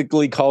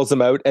basically calls him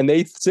out, and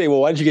they say,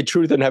 "Well, why don't you get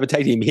Truth and have a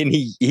tag team?" And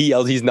he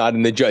yells, "He's not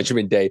in the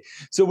Judgment Day."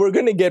 So we're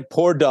gonna get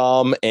poor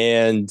Dom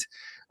and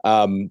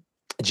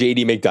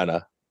JD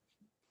McDonough.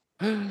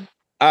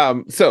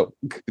 So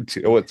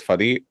you know what's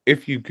funny?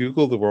 If you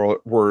Google the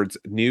words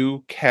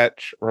 "New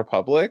Catch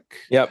Republic,"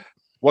 yep,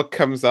 what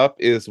comes up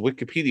is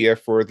Wikipedia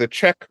for the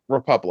Czech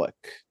Republic.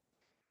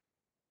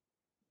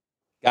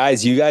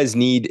 Guys, you guys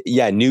need,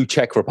 New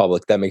Czech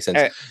Republic. That makes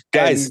sense.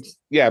 Guys.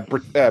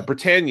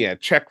 Britannia,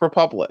 Czech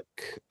Republic.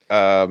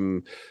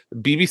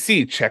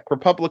 BBC, Czech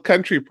Republic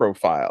country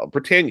profile.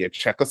 Britannia,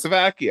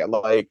 Czechoslovakia.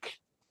 No.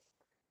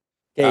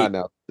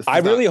 I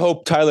really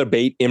hope Tyler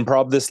Bate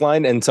improv this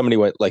line and somebody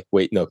went like,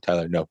 wait, no,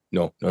 Tyler, no.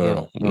 No.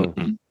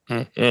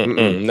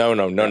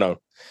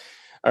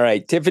 All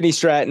right, Tiffany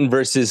Stratton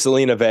versus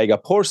Zelina Vega.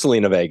 Poor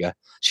Zelina Vega.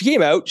 She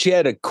came out. She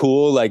had a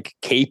cool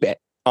cape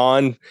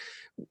on.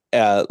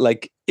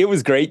 It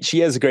was great. She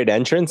has a great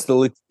entrance.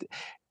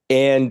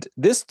 And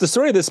the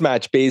story of this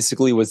match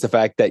basically was the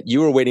fact that you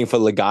were waiting for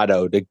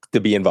Legado to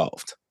be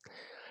involved.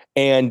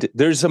 And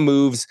there's some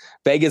moves.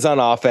 Vega's on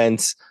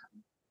offense.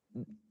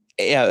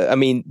 Yeah, I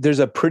mean, there's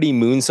a pretty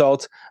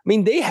moonsault. I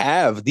mean,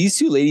 these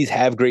two ladies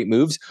have great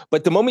moves,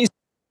 but the moment you see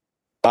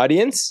the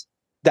audience,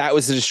 that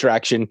was the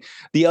distraction.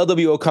 The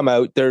LWO come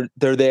out. They're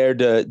there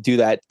to do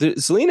that.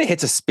 Zelina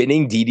hits a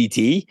spinning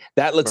DDT.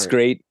 That looks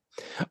great.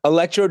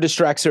 Electro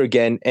distracts her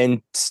again,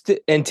 and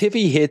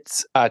Tiffy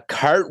hits a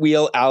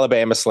cartwheel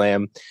Alabama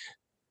slam.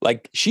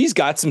 She's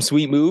got some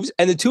sweet moves,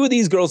 and the two of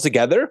these girls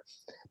together,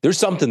 there's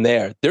something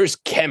there. There's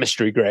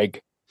chemistry,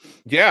 Greg.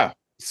 Yeah,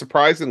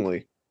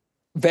 surprisingly.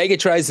 Vega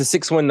tries the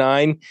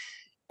 619.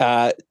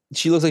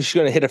 She looks like she's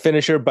going to hit a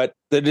finisher, but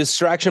the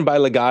distraction by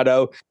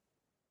Legado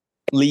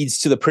leads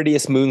to the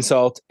prettiest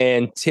moonsault,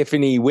 and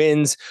Tiffany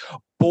wins.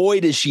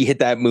 Boy, does she hit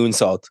that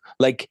moonsault.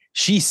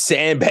 She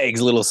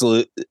sandbags little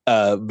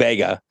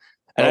Vega.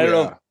 And I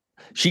don't know.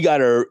 She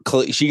got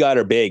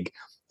her big.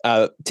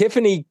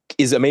 Tiffany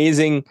is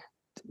amazing.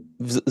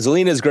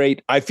 Zelina's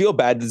great. I feel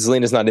bad that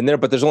Zelina's not in there,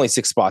 but there's only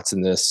 6 spots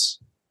in this.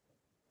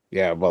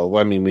 Yeah, well,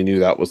 I mean, we knew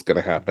that was going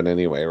to happen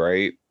anyway,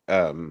 right?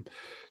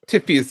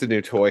 Tiffy is the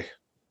new toy.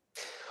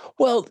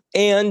 Well,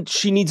 and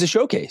she needs a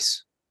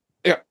showcase.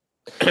 Yeah.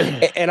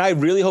 And I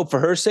really hope for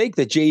her sake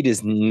that Jade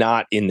is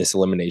not in this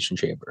Elimination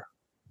Chamber.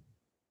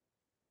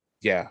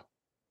 Yeah,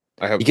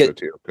 I hope so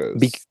too,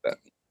 because that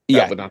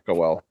would not go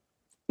well.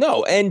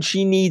 No, and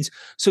she needs,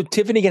 so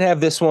Tiffany can have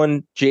this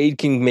one. Jade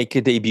can make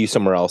a debut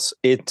somewhere else.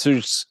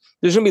 There's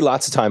going to be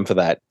lots of time for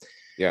that.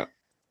 Yeah.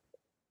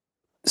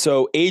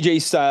 So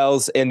AJ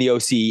Styles and the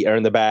OC are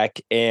in the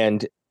back,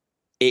 and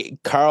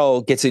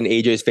Carl gets in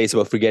AJ's face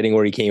about forgetting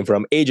where he came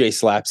from. AJ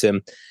slaps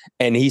him,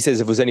 and he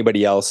says if it was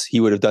anybody else, he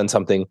would have done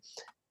something.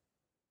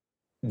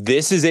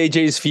 This is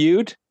AJ's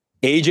feud.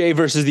 AJ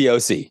versus the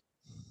OC.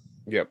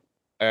 Yep.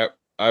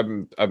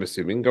 I'm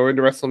assuming going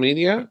to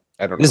WrestleMania.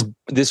 I don't know.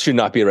 This should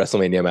not be a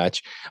WrestleMania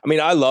match. I mean,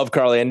 I love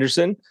Carl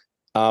Anderson,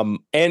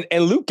 and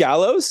Luke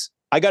Gallows.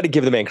 I got to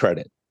give the man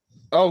credit.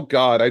 Oh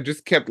God, I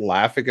just kept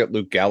laughing at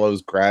Luke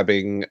Gallows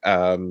grabbing,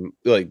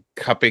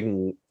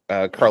 cupping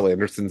Carl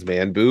Anderson's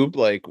man boob.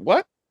 Like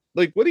what?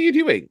 Like what are you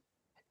doing?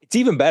 It's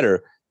even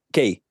better.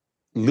 Okay,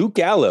 Luke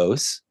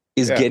Gallows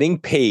is getting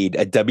paid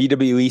a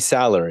WWE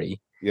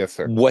salary. Yes,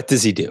 sir. What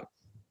does he do?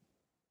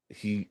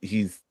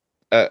 He's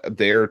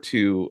there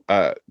to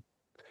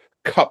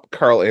cup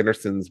Carl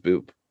Anderson's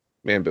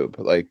man boob.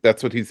 Like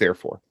that's what he's there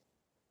for.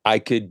 I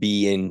could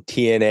be in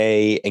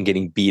TNA and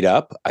getting beat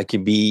up. I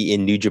could be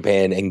in New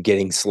Japan and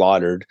getting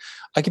slaughtered.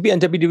 I could be on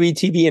WWE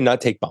TV and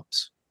not take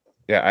bumps.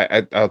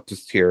 Yeah, I'll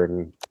just hear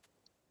and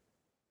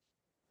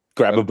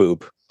grab a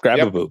boob.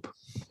 A boob.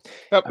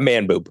 Yep. A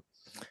man boob.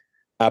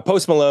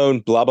 Post Malone,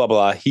 blah, blah,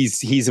 blah.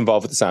 He's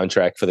involved with the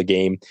soundtrack for the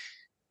game.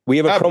 We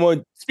have a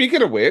promo.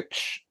 Speaking of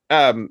which,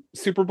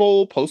 Super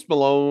Bowl, Post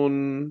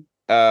Malone,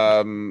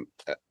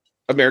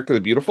 America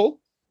the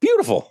Beautiful.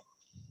 Beautiful.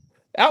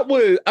 I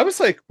was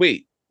like,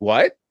 wait,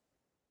 what?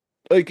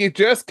 Like it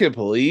just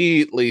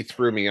completely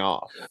threw me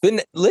off.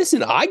 Then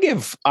listen,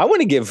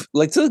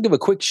 let's give a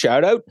quick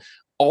shout out.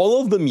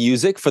 All of the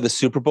music for the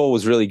Super Bowl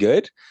was really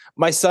good.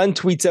 My son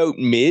tweets out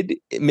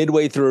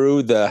midway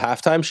through the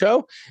halftime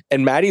show,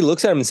 and Maddie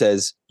looks at him and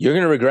says, "You're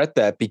going to regret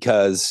that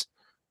because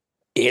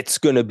it's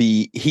going to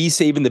be he's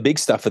saving the big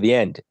stuff for the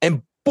end."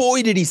 And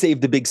boy, did he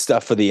save the big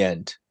stuff for the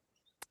end.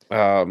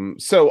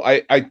 So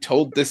I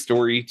told this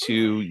story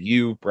to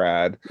you,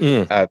 Brad,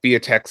 via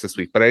text this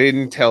week, but I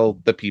didn't tell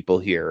the people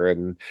here.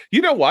 And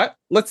you know what?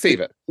 Let's save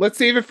it. Let's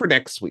save it for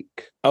next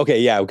week. Okay,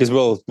 yeah, because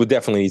we'll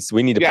definitely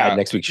need to pad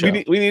next week's show.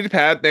 We need to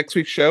pad next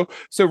week's show.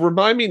 So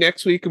remind me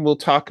next week, and we'll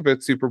talk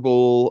about Super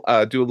Bowl.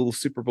 Do a little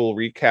Super Bowl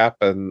recap,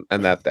 and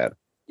that then.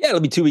 Yeah,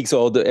 it'll be 2 weeks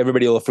old.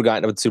 Everybody will have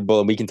forgotten about the Super Bowl,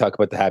 and we can talk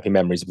about the happy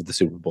memories of the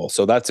Super Bowl.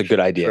 So that's a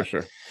good idea. For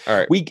sure. All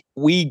right.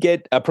 We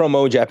get a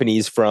promo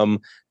Japanese from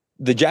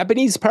the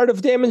Japanese part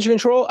of Damage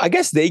Control. I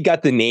guess they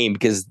got the name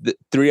because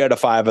 3 out of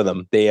 5 of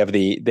them they have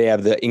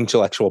the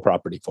intellectual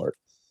property for it.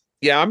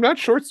 Yeah, I'm not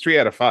sure it's 3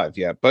 out of 5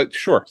 yet, but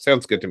sure,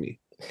 sounds good to me.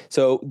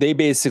 So they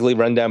basically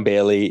run down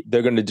Bailey.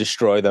 They're going to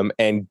destroy them,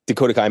 and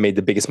Dakota Kai made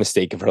the biggest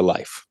mistake of her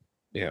life.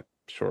 Yeah,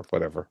 sure,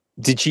 whatever.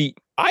 Did she?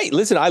 I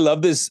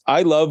love this.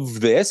 I love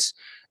this.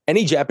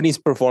 Any Japanese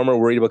performer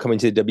worried about coming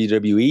to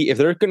WWE, if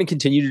they're going to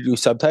continue to do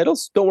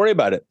subtitles, don't worry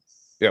about it.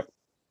 Yep.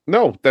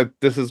 No,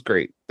 this is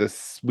great.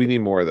 We need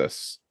more of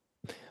this.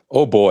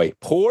 Oh boy,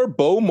 poor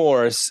Bo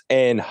Morris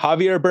and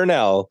Javier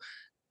Bernal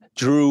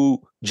drew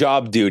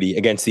job duty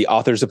against the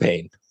Authors of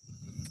Pain.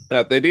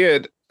 That they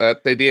did.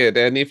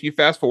 And if you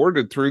fast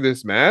forwarded through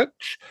this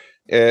match,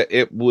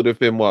 it would have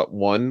been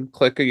one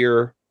click of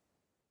your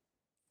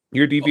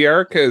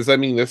DVR, because I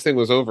mean this thing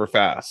was over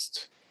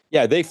fast.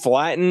 Yeah, they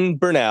flatten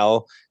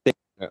Bernal.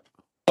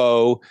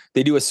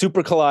 They do a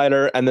super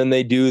collider, and then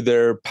they do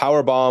their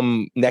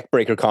powerbomb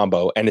neckbreaker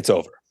combo, and it's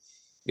over.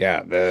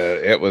 Yeah,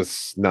 it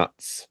was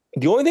nuts.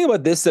 The only thing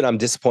about this that I'm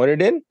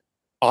disappointed in,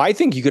 I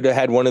think you could have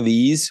had one of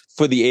these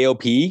for the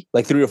AOP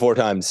like 3 or 4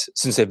 times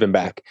since they've been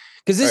back,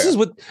 because this is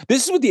what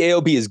the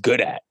AOP is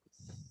good at.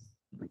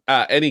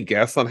 Any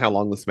guess on how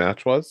long this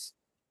match was?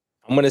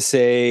 I'm gonna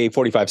say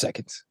 45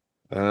 seconds.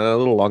 A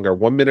little longer,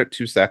 1 minute,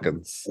 2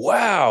 seconds.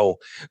 Wow.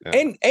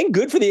 Yeah. And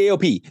good for the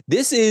AOP.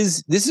 This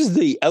is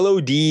the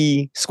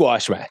LOD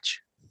squash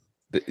match.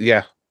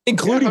 Yeah.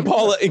 Including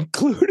Paula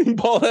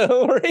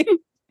Ellering.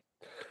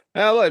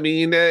 Well, I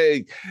mean,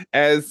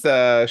 as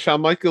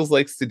Shawn Michaels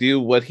likes to do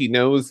what he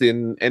knows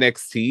in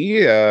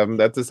NXT,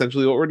 that's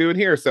essentially what we're doing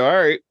here. So, all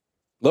right.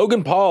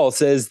 Logan Paul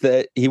says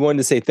that he wanted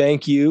to say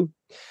thank you.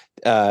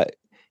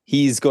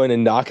 He's going to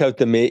knock out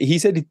the Miz. He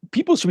said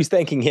people should be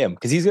thanking him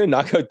because he's going to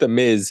knock out the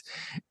Miz,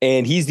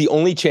 and he's the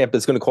only champ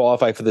that's going to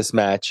qualify for this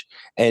match,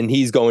 and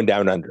he's going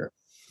down under.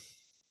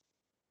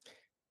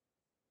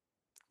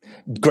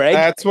 Greg?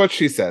 That's what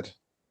she said.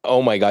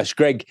 Oh my gosh,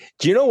 Greg,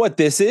 do you know what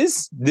this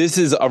is? This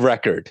is a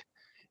record.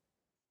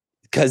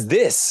 Because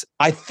this,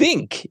 I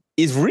think,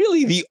 is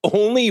really the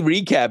only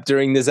recap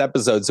during this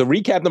episode. So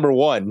recap number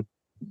 1.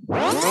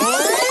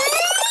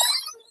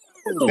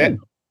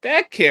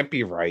 That can't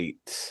be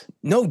right.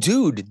 No,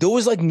 dude, there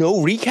was like no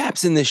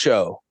recaps in this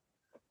show.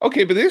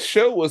 Okay, but this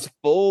show was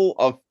full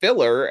of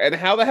filler, and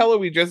how the hell are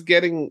we just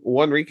getting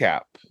one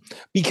recap?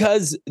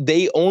 Because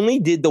they only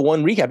did the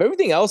one recap.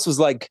 Everything else was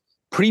like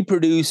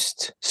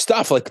pre-produced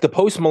stuff, like the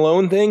Post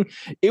Malone thing.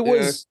 It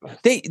was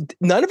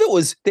none of it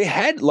was. They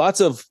had lots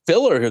of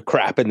filler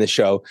crap in the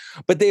show,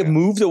 but they have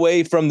moved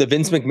away from the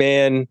Vince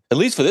McMahon. At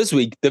least for this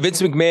week, the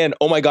Vince McMahon.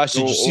 Oh my gosh,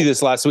 did you see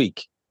this last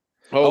week?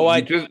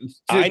 I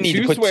need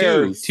to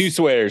put two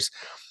swears.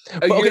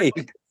 Okay,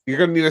 you're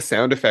gonna need a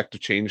sound effect to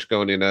change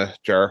going in a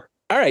jar.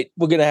 All right,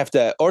 we're gonna have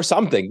to, or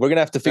something. We're gonna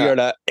have to figure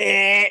out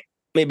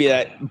maybe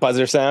that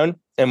buzzer sound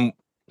and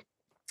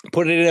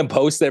put it in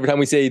post. Every time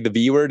we say the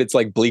V word, it's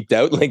like bleeped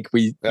out. Like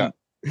we. Yeah.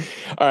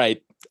 All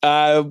right.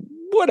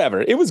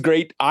 Whatever. It was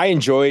great. I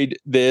enjoyed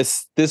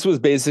this. This was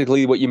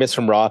basically what you missed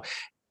from Raw.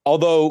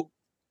 Although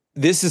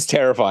This is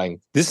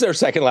terrifying. This is our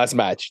second last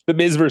match. The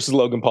Miz versus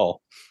Logan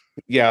Paul.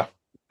 Yeah.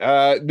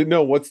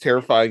 No, what's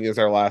terrifying is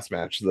our last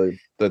match,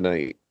 the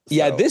night. So.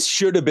 Yeah, this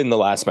should have been the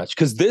last match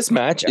because this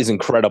match is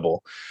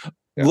incredible.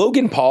 Yeah.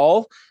 Logan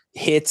Paul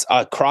hits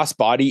a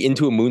crossbody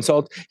into a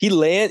moonsault. He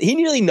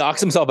nearly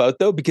knocks himself out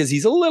though because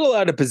he's a little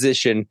out of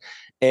position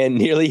and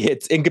nearly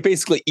hits and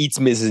basically eats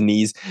Miz's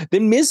knees.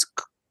 Then Miz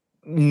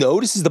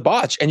notices the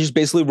botch and just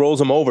basically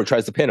rolls him over,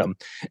 tries to pin him,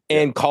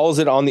 and calls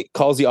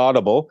the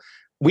audible.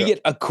 We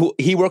get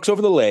he works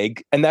over the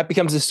leg, and that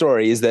becomes the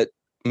story is that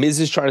Miz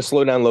is trying to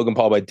slow down Logan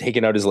Paul by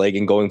taking out his leg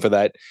and going for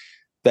that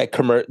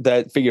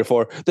figure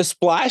four. The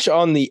splash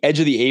on the edge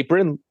of the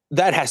apron,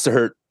 that has to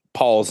hurt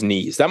Paul's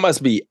knees. That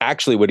must be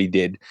actually what he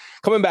did.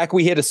 Coming back,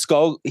 we hit a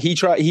skull. He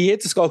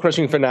hits a skull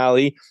crushing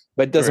finale,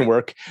 but it doesn't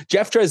work.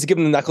 Jeff tries to give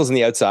him the knuckles on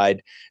the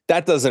outside.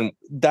 That doesn't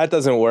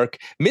work.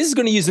 Miz is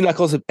going to use the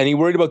knuckles, and he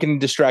worried about getting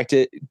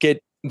distracted,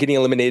 getting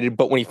eliminated.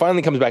 But when he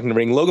finally comes back in the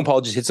ring, Logan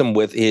Paul just hits him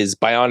with his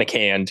bionic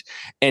hand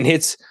and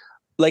hits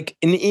like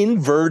an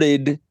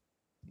inverted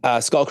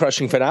skull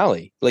crushing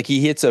finale. Like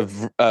he hits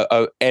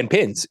and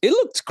pins. It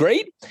looked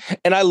great,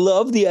 and I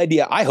love the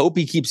idea. I hope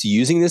he keeps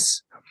using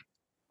this.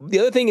 The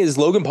other thing is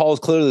Logan Paul is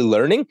clearly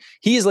learning.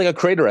 He is like a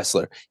creator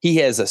wrestler. He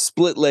has a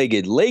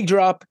split-legged leg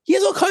drop. He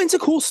has all kinds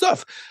of cool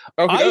stuff.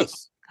 Oh, he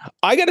does.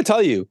 I got to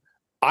tell you,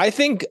 I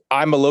think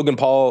I'm not a Logan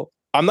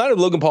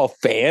Paul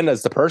fan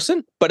as the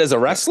person, but as a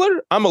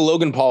wrestler, I'm a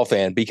Logan Paul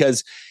fan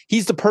because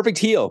he's the perfect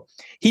heel.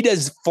 He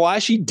does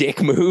flashy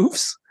dick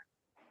moves.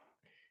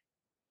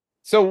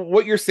 So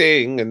what you're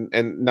saying,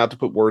 and not to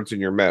put words in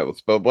your mouth,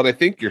 but what I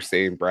think you're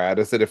saying, Brad,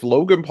 is that if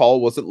Logan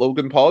Paul wasn't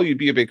Logan Paul, you'd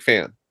be a big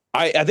fan.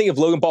 I think if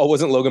Logan Paul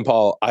wasn't Logan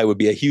Paul, I would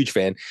be a huge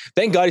fan.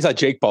 Thank God he's not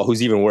Jake Paul,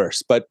 who's even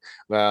worse. But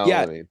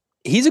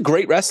he's a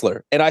great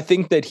wrestler. And I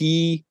think that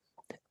he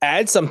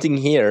adds something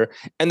here.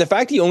 And the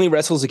fact he only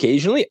wrestles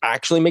occasionally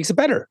actually makes it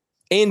better.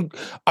 And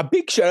a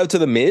big shout out to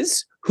The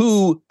Miz,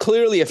 who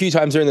clearly a few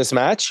times during this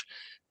match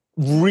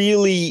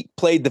really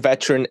played the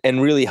veteran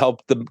and really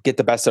helped get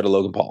the best out of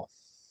Logan Paul.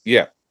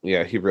 Yeah,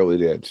 he really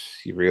did.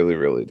 He really,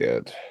 really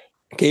did.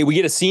 Okay, we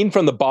get a scene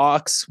from the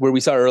box where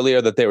we saw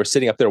earlier that they were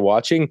sitting up there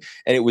watching,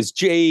 and it was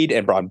Jade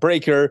and Braun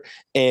Breaker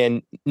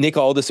and Nick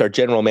Aldis, our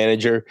general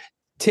manager.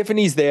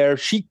 Tiffany's there.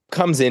 She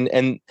comes in,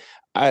 and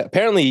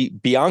apparently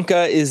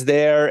Bianca is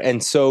there,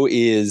 and so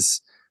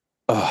is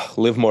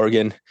Liv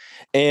Morgan.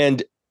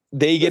 And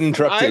they get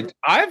interrupted.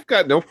 I've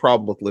got no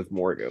problem with Liv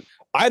Morgan.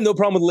 I have no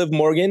problem with Liv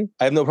Morgan.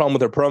 I have no problem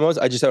with her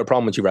promos. I just have a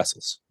problem when she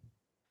wrestles.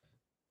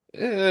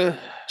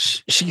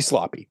 She's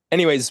sloppy.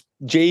 Anyways,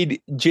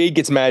 Jade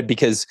gets mad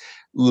because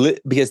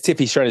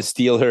Tiffy's trying to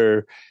steal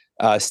her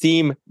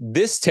steam.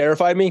 This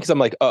terrified me because I'm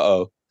like,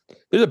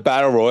 there's a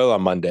battle royal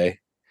on Monday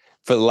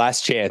for the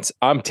last chance.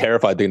 I'm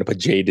terrified they're going to put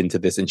Jade into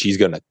this and she's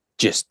going to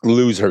just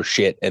lose her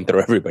shit and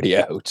throw everybody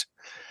out.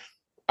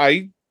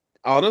 I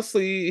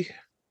honestly,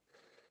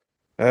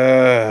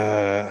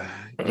 yeah.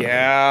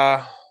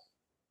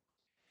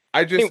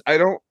 I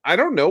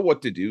don't know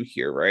what to do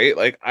here, right?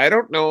 Like, I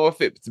don't know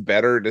if it's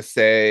better to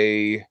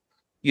say,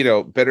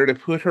 better to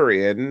put her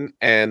in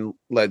and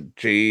let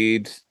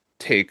Jade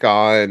take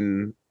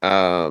on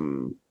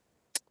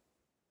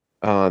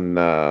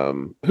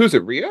who's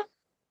it, Rhea?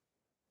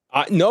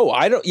 No,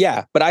 I don't.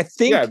 Yeah, but I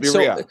think so.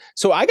 Rhea.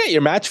 So I got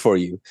your match for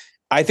you.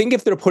 I think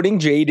if they're putting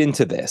Jade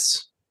into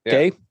this,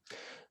 okay,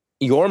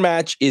 your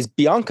match is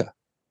Bianca.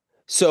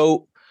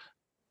 So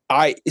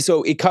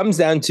it comes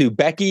down to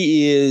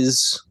Becky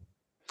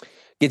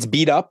gets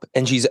beat up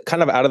and she's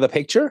kind of out of the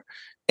picture,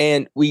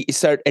 and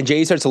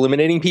Jade starts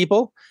eliminating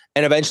people,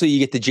 and eventually you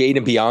get to Jade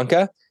and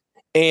Bianca,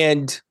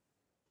 and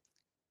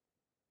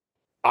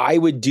I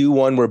would do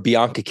one where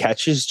Bianca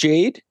catches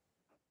Jade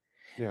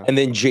and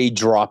then Jade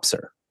drops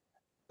her.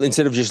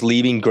 Instead of just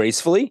leaving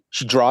gracefully,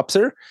 she drops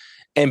her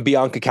and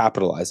Bianca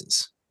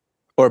capitalizes,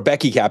 or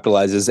Becky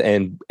capitalizes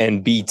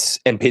and beats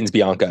and pins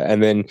Bianca.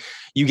 And then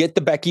you get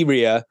the Becky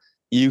Rhea,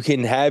 you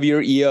can have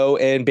your Io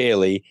and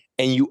Bayley,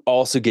 and you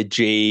also get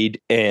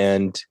Jade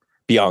and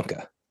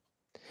Bianca.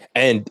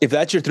 And if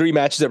that's your three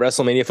matches at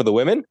WrestleMania for the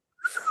women,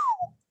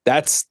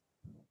 that's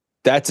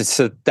a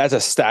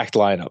stacked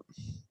lineup.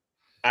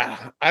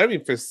 I don't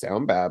mean for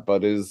sound bad,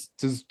 but has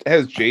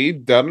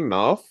Jade done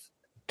enough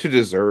to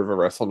deserve a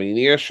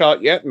WrestleMania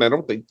shot yet? And I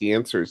don't think the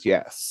answer is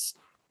yes.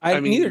 I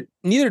mean,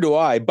 neither do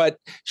I. But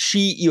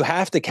you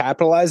have to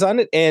capitalize on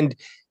it, and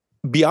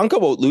Bianca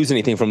won't lose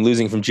anything from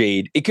losing from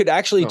Jade. It could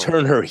actually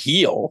turn her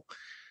heel.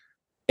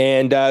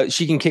 And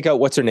she can kick out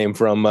what's her name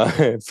from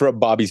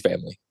Bobby's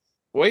family.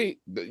 Wait,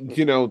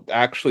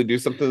 actually do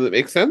something that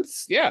makes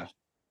sense? Yeah.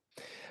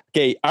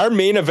 Okay, our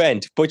main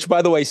event, which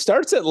by the way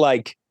starts at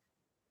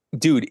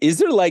dude, is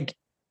there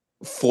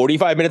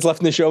 45 minutes left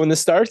in the show when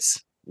this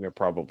starts? Yeah,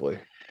 probably.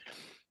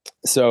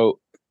 So,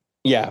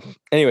 yeah.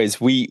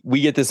 Anyways, we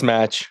get this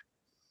match.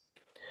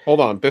 Hold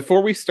on,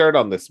 before we start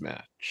on this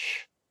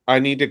match, I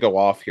need to go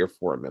off here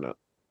for a minute.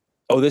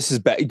 Oh, this is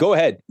bad. Go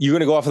ahead. You going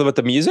to go off about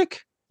the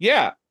music?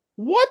 Yeah.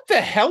 What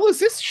the hell is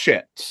this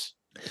shit?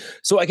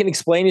 So I can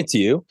explain it to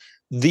you.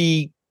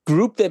 The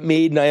group that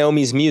made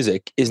Naomi's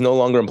music is no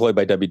longer employed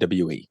by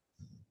WWE.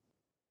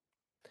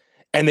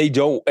 And they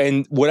don't,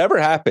 and whatever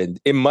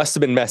happened, it must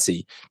have been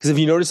messy. Because if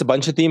you notice, a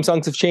bunch of theme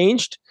songs have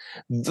changed.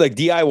 Like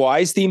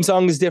DIY's theme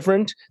song is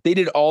different. They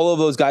did all of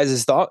those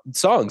guys'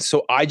 songs.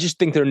 So I just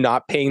think they're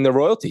not paying their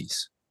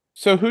royalties.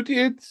 So who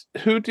did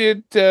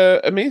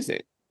Amazing?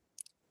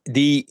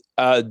 The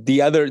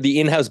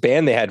in-house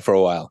band they had for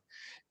a while.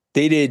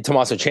 They did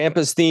Tommaso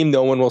Ciampa's theme,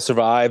 No One Will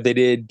Survive. They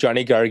did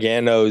Johnny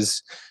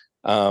Gargano's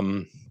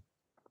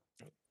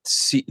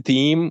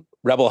theme,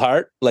 Rebel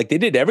Heart. Like, they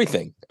did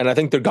everything. And I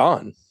think they're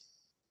gone.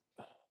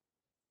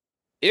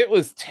 It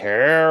was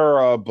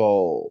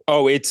terrible.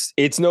 Oh, it's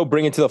no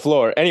bring it to the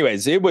floor.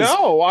 Anyways, it was.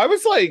 No, I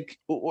was like,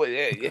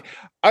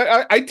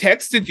 I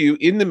texted you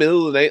in the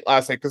middle of the night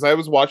last night because I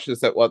was watching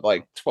this at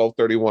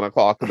 12:30, 1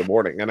 o'clock in the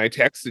morning, and I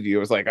texted you. I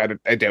was like, I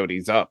doubt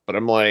he's up, but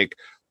I'm like,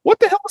 what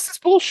the hell is this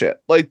bullshit?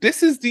 Like,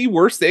 this is the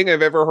worst thing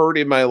I've ever heard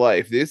in my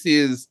life. This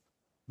is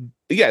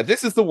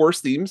the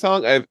worst theme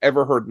song I've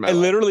ever heard in my life. I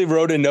literally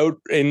wrote a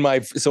note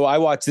so I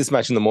watched this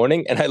match in the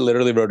morning, and I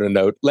literally wrote a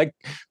note like,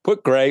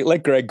 let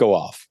Greg go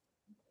off.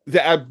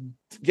 Yep.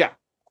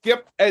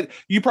 And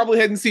you probably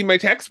hadn't seen my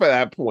text by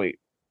that point.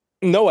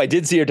 No, I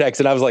did see your text,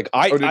 and I was like,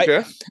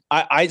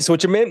 so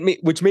which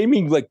made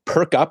me like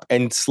perk up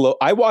and slow.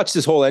 I watched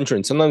this whole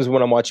entrance. Sometimes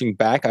when I'm watching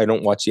back, I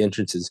don't watch the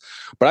entrances,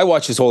 but I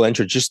watched this whole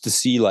entrance just to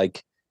see,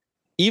 like,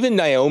 even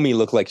Naomi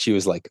looked like she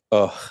was like,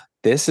 "Oh,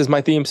 this is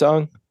my theme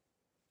song."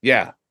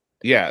 Yeah.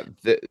 Okay,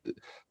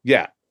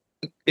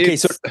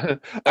 so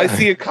I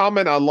see a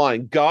comment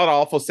online. God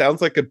awful,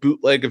 sounds like a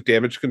bootleg of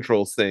Damage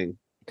Control's thing.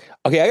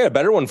 Okay, I got a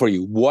better one for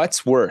you.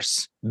 What's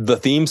worse, the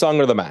theme song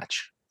or the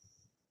match?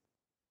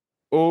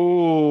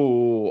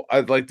 Oh,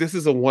 this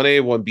is a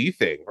 1A, 1B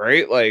thing,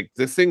 right? Like,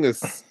 this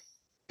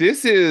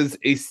is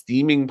a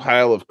steaming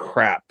pile of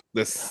crap.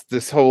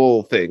 This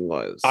whole thing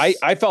was.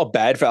 I felt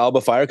bad for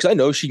Alba Fyre because I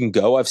know she can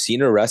go. I've seen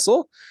her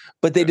wrestle,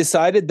 but they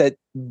decided that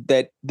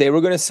they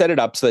were going to set it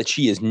up so that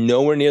she is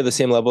nowhere near the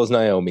same level as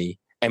Naomi,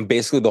 and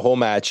basically the whole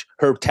match,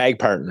 her tag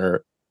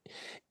partner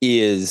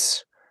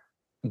is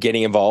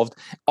getting involved.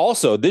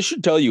 Also, this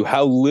should tell you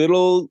how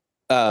little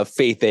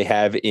faith they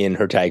have in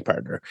her tag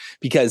partner,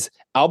 because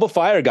Alba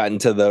Fyre got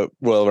into the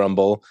Royal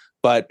Rumble,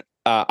 but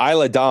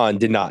Isla Dawn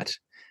did not.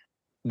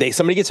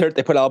 Somebody gets hurt,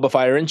 they put Alba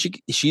Fyre in.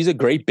 She's a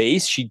great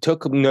base. She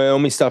took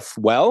Naomi stuff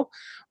well,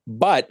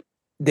 but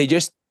they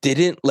just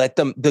didn't let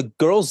the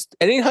girls.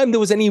 Anytime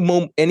there was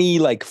any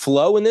like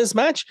flow in this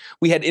match,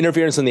 we had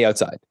interference on the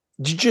outside,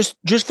 just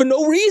for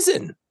no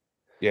reason.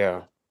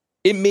 Yeah.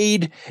 It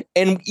made,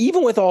 and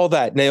even with all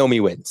that, Naomi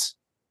wins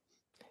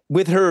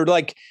with her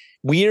like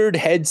weird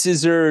head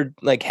scissor,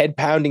 like head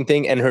pounding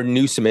thing, and her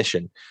new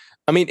submission.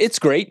 I mean, it's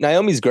great.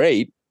 Naomi's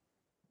great,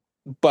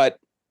 but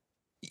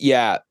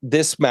yeah,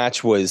 this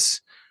match was,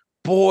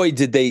 boy,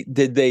 did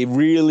they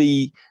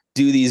really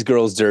do these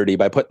girls dirty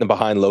by putting them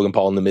behind Logan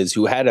Paul and The Miz,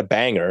 who had a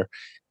banger,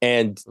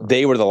 and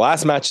they were the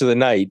last match of the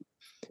night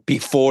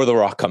before The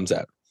Rock comes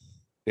out.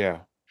 Yeah,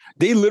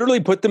 they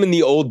literally put them in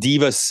the old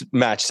Divas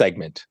match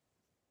segment.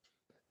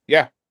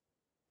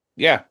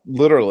 Yeah,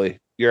 literally.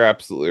 You're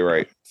absolutely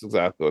right. It's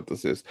exactly what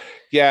this is.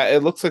 Yeah,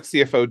 it looks like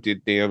CFO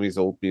did Naomi's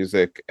old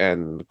music,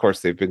 and of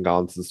course they've been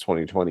gone since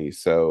 2020.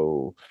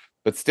 So,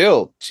 but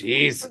still,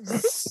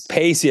 Jesus,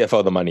 pay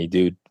CFO the money,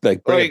 dude.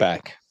 Like, bring it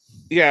back.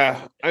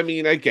 Yeah, I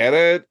mean, I get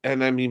it,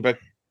 and I mean, but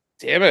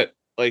damn it,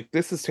 like,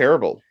 this is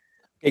terrible.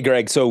 Hey,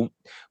 Greg. So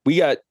we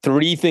got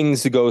 3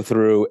 things to go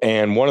through,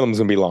 and one of them is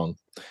gonna be long.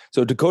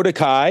 So Dakota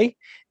Kai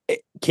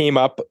came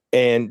up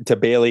and to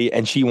Bayley,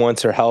 and she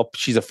wants her help.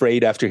 She's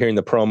afraid after hearing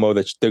the promo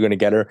that they're going to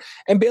get her,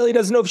 and Bayley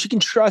doesn't know if she can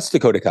trust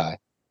Dakota Kai.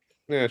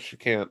 Yeah, she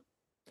can't.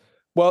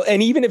 Well,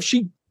 and even if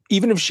she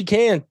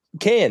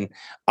can,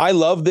 I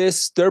love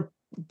this.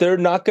 They're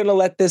not going to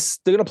let this.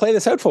 They're going to play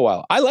this out for a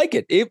while. I like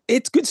it.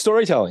 It's good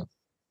storytelling.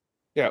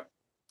 Yeah.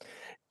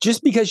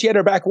 Just because she had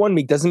her back 1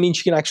 week doesn't mean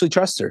she can actually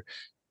trust her.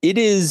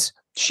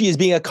 She is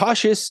being a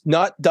cautious,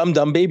 not dumb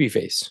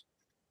babyface.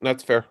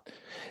 That's fair.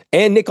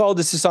 And Nick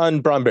Aldis is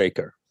on Braun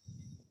Breaker.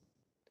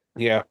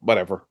 Yeah,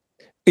 whatever.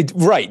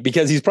 Right,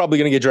 because he's probably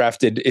going to get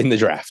drafted in the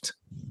draft.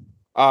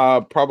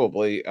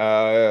 Probably.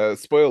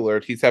 Spoiler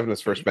alert, he's having his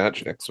first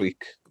match next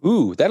week.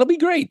 Ooh, that'll be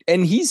great.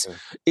 And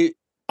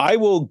I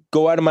will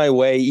go out of my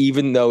way,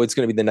 even though it's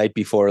going to be the night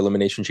before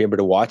Elimination Chamber,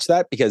 to watch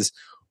that, because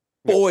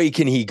boy,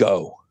 can he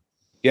go.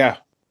 Yeah.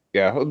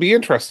 It'll be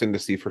interesting to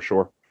see for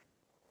sure.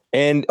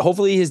 And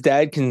hopefully his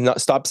dad can not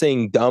stop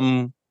saying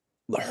dumb,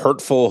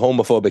 hurtful,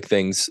 homophobic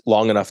things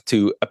long enough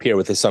to appear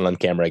with his son on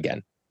camera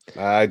again.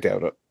 I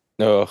doubt it.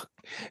 No,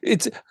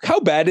 it's how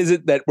bad is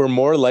it that we're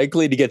more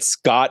likely to get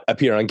Scott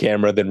appear on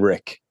camera than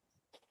Rick?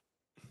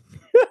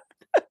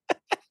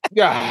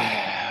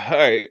 Yeah. All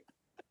right.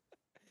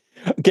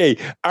 Okay.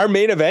 Our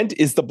main event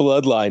is the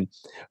Bloodline.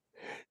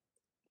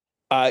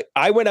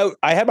 I went out.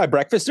 I had my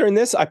breakfast during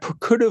this. I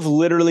could have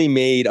literally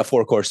made a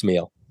 4-course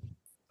meal.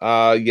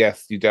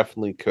 Yes, you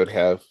definitely could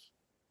have.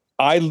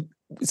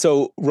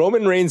 So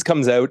Roman Reigns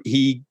comes out.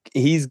 He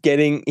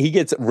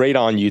gets right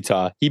on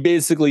Utah. He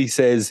basically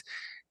says,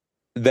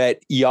 that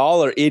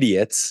y'all are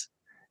idiots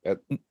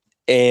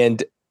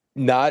and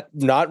not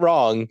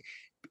wrong.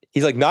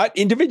 He's like, not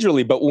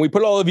individually, but when we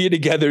put all of you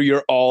together,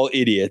 you're all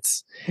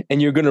idiots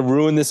and you're going to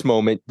ruin this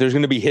moment. There's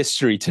going to be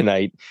history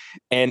tonight.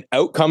 And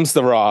out comes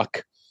The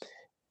Rock.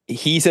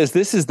 He says,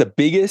 this is the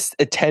biggest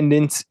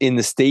attendance in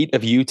the state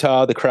of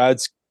Utah. The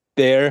crowd's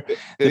there.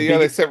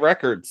 They set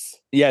records.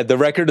 Yeah, the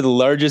record of the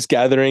largest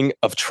gathering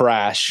of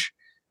trash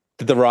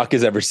that The Rock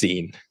has ever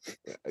seen.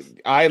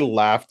 I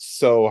laughed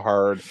so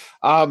hard.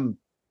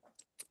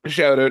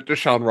 Shout out to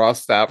Sean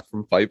Rostapp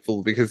from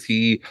Fightful, because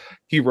he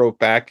wrote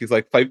back. He's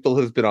like, Fightful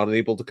has been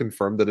unable to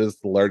confirm that it is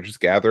the largest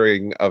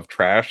gathering of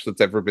trash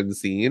that's ever been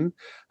seen.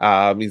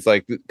 He's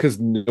like, because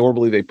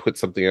normally they put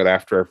something out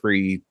after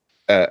every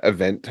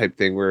event type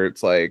thing where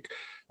it's like,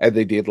 and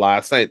they did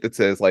last night, that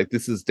says like,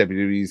 this is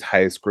WWE's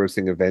highest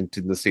grossing event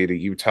in the state of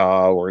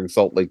Utah or in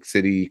Salt Lake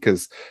City,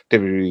 because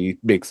WWE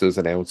makes those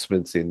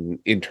announcements in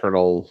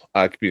internal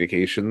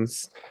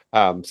communications.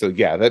 So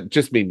yeah, that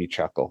just made me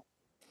chuckle.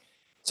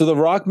 So The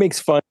Rock makes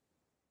fun,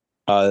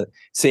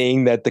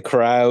 saying that the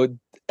crowd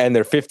and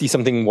their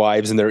 50-something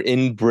wives and their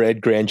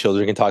inbred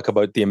grandchildren can talk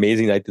about the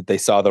amazing night that they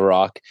saw The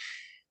Rock.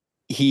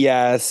 He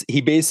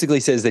basically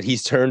says that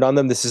he's turned on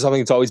them. This is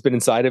something that's always been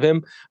inside of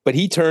him, but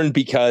he turned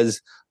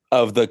because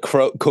of the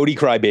Cody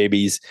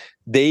crybabies.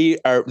 They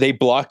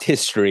blocked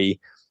history,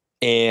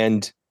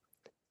 and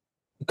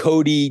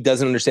Cody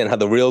doesn't understand how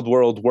the real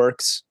world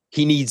works.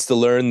 He needs to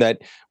learn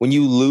that when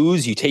you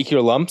lose, you take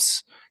your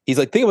lumps. He's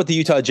like, think about the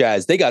Utah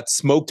Jazz. They got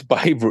smoked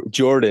by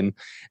Jordan,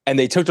 and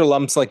they took their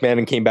lumps like man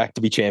and came back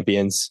to be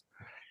champions.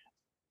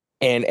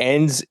 And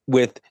ends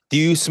with, do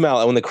you smell?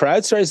 And when the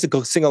crowd starts to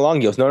go sing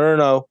along, he goes,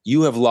 no.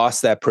 You have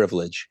lost that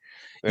privilege.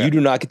 Yeah. You do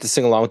not get to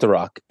sing along with The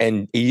Rock.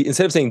 And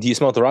instead of saying, do you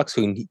smell what The Rock's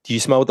cooking? Do you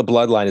smell what the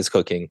Bloodline is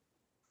cooking?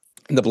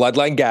 And the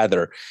Bloodline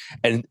gather,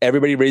 and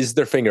everybody raises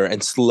their finger,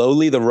 and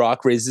slowly The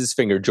Rock raises his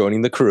finger,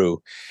 joining the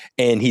crew.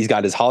 And he's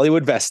got his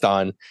Hollywood vest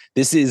on.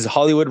 This is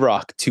Hollywood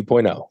Rock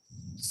 2.0.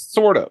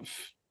 Sort of.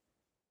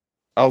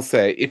 I'll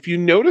say, if you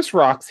notice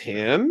Rock's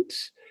hand,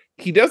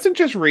 he doesn't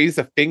just raise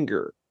a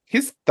finger.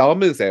 His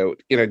thumb is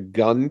out in a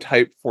gun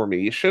type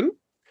formation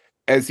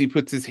as he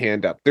puts his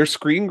hand up. There's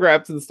screen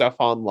grabs and stuff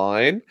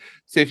online.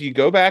 So if you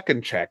go back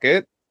and check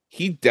it,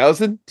 he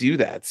doesn't do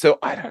that. So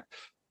I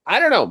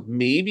don't know.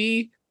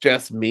 Maybe,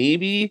 just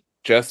maybe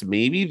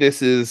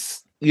this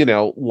is,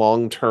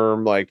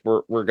 long-term, like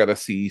we're going to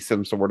see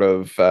some sort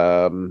of,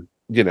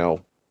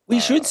 we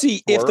should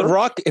see if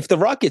The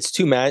Rock gets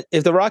too mad,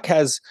 if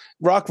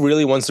Rock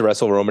really wants to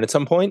wrestle Roman at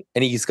some point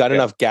and he's got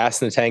enough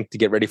gas in the tank to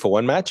get ready for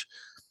one match.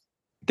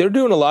 They're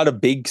doing a lot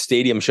of big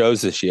stadium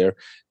shows this year.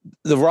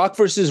 The Rock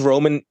versus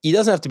Roman, he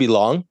doesn't have to be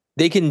long.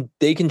 They can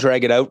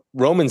drag it out.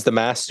 Roman's the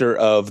master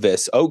of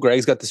this. Oh,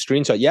 Greg's got the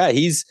screenshot. Yeah,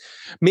 he's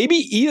maybe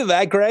either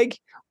that, Greg,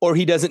 or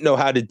he doesn't know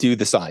how to do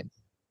the sign.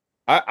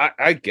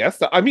 I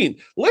guess. I mean,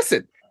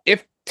 listen,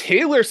 if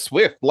Taylor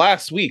Swift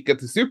last week at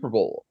the Super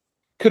Bowl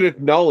could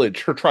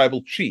acknowledge her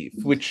tribal chief,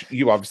 which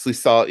you obviously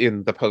saw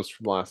in the post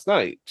from last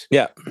night.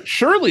 Yeah.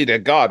 Surely to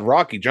God,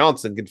 Rocky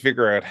Johnson can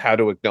figure out how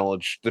to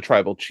acknowledge the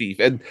tribal chief.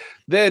 And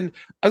then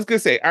I was going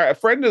to say, a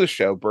friend of the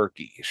show,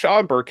 Berkey,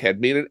 Sean Burkhead,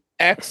 made an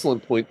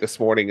excellent point this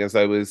morning as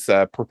I was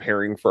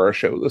preparing for our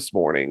show this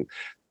morning.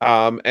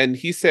 And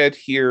he said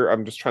here,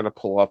 I'm just trying to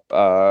pull up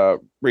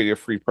Radio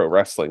Free Pro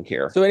Wrestling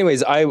here. So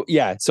anyways,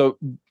 so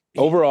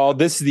overall,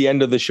 this is the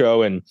end of the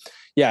show. And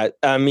yeah,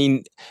 I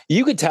mean,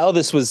 you could tell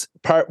this was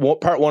part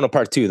one or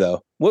part two,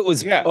 though. What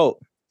was? Yeah. Oh,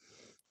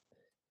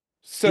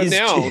 so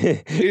now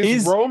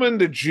is Roman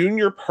the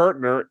junior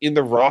partner in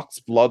The Rock's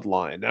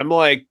bloodline? I'm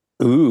like,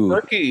 ooh,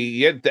 Berkey,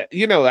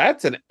 yeah,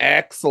 that's an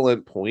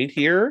excellent point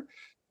here.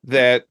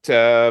 That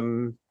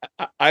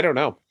I don't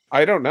know,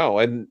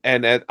 and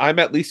I'm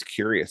at least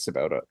curious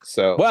about it.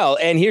 So well,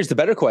 and here's the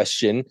better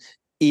question: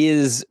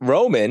 is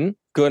Roman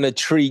going to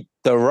treat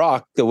The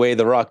Rock the way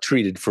The Rock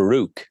treated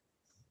Farouk?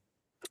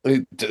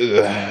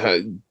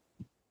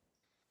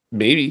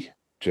 Maybe,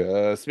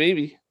 just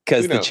maybe,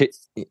 because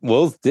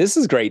this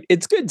is great.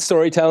 It's good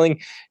storytelling.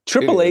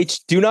 Triple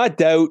H, do not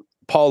doubt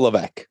Paul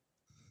Levesque.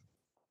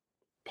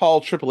 Paul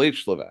Triple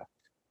H Levesque.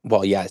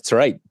 Well, yeah, it's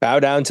right.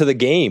 Bow down to the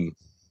game.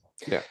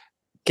 Yeah.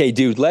 Okay,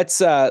 dude.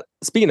 Let's.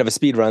 Speaking of a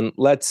speed run,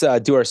 let's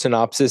do our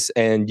synopsis,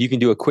 and you can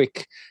do a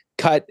quick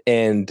cut,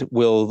 and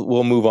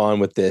we'll move on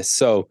with this.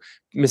 So,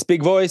 Miss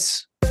Big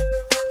Voice.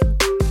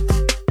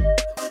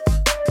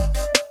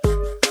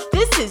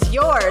 This is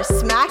your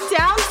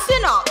SmackDown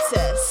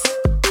synopsis.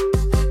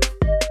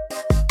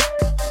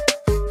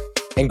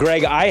 And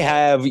Greg, I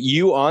have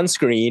you on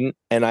screen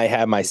and I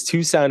have my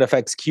 2 sound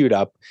effects queued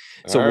up.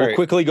 So we'll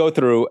quickly go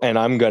through and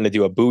I'm going to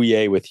do a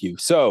booyah with you.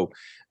 So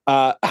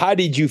how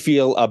did you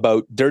feel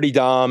about Dirty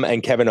Dom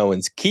and Kevin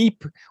Owens?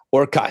 Keep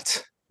or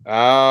cut?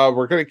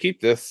 We're going to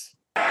keep this.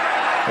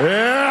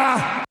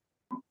 Yeah.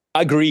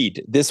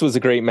 Agreed. This was a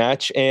great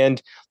match.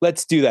 And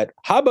let's do that.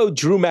 How about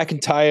Drew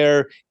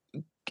McIntyre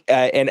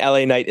and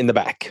LA Knight in the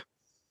back?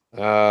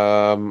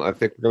 I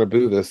think we're going to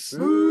boo this.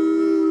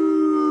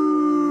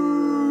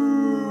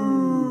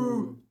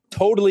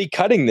 totally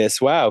cutting this.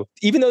 Wow.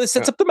 Even though this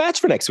sets up the match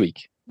for next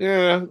week.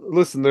 Yeah,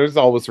 listen, there's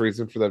always a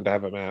reason for them to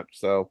have a match.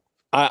 So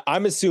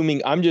I'm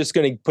assuming I'm just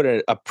going to put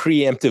a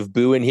preemptive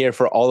boo in here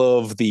for all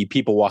of the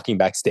people walking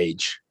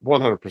backstage.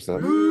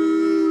 100%.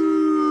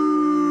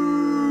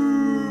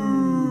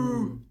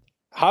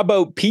 How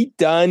about Pete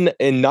Dunne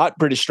in not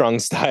British Strong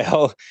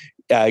Style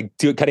cutting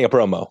a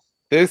promo?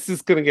 This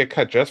is going to get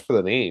cut just for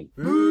the name.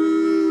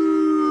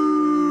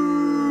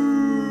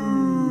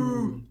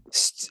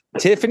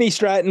 Tiffany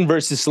Stratton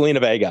versus Zelina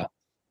Vega.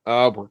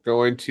 We're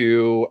going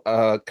to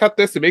cut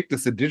this and make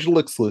this a digital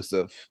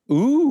exclusive.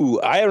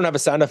 Ooh, I don't have a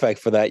sound effect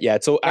for that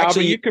yet. So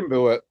actually, you can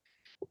boo it.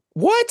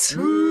 What?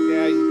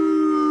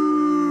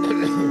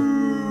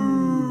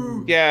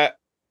 Yeah.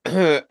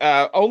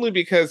 Only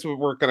because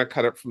we're going to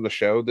cut it from the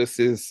show. This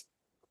is.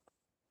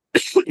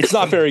 It's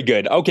not very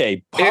good.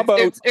 Okay, how about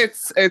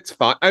it's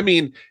fine. I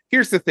mean,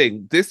 here's the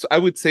thing. This I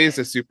would say is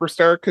a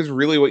superstar because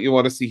really, what you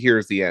want to see here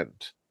is the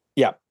end.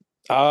 Yeah.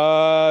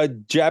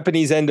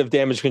 Japanese end of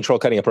Damage Control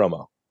cutting a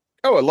promo.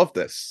 Oh, I love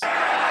this.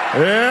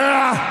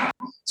 Yeah.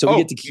 So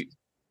we get to.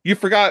 You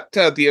forgot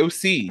the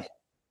OC.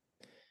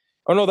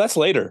 Oh no, that's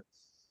later.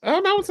 Oh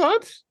no, it's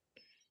not.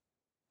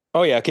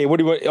 Oh yeah. Okay. What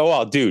do you want? Oh,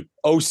 well, dude.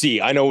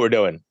 OC. I know what we're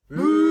doing. All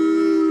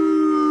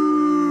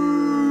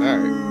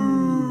right.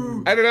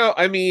 I don't know.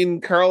 I mean,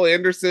 Carl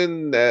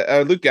Anderson,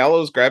 Luke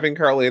Gallows grabbing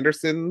Carl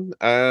Anderson.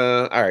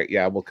 All right.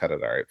 Yeah, we'll cut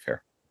it. All right.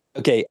 Fair.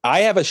 Okay.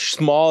 I have a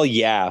small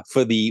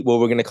for what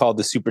we're going to call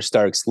the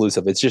superstar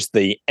exclusive. It's just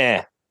the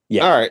yeah.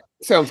 All right.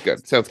 Sounds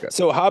good.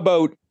 So how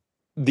about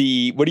what do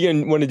you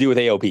want to do with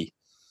AOP?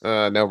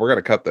 No, we're going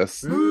to cut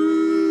this.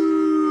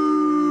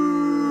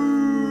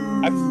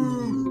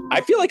 I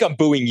feel like I'm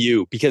booing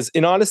you because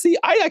in honesty,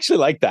 I actually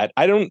like that.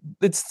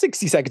 It's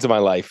 60 seconds of my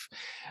life.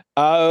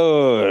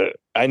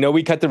 I know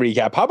we cut the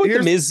recap. How about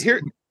the Miz?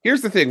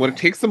 Here's the thing. When it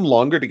takes them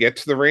longer to get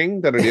to the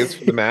ring than it is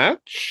for the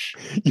match,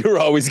 you're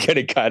always going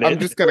to cut it. I'm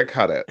just going to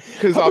cut it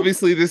because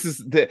obviously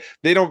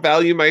they don't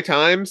value my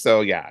time.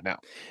 So yeah, no.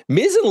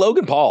 Miz and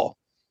Logan Paul.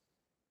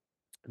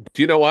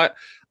 Do you know what?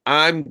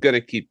 I'm going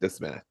to keep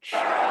this match.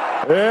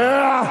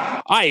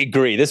 Yeah, I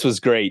agree. This was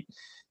great.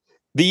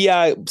 The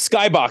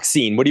skybox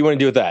scene. What do you want to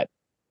do with that?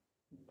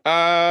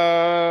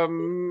 Yeah,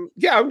 I'm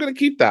going to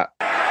keep that.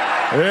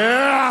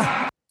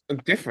 Yeah.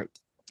 Different.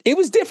 It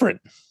was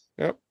different.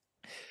 Yep.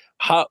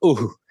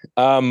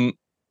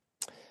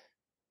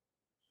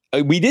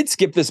 We did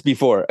skip this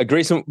before.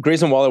 Grayson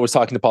Waller was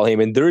talking to Paul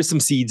Heyman. There is some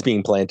seeds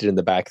being planted in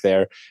the back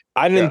there.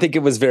 I didn't think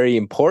it was very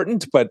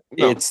important, but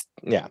it's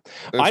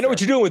I know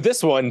what you're doing with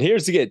this one.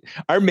 Here's to get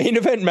our main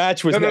event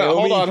match was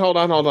Naomi.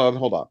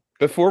 Hold on.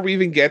 Before we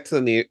even get to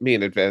the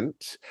main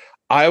event,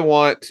 I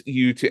want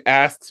you to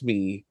ask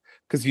me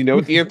because you know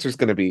what the answer is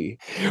going to be.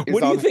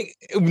 What do you think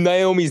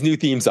Naomi's new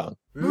theme song?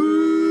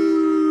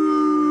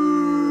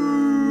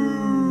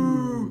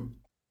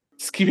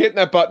 Just keep hitting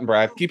that button,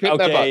 Brad. Keep hitting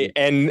that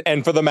button.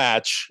 And for the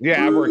match.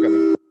 Yeah, we're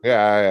gonna.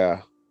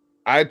 Yeah.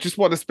 I just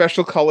want to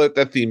special call it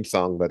that theme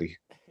song, buddy.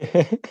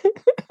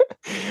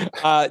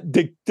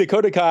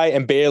 Dakota Kai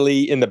and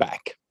Bailey in the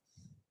back.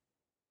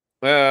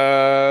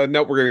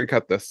 No, we're gonna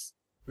cut this.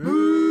 And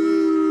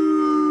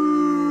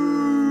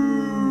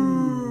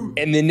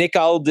the Nick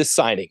Aldis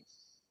signing.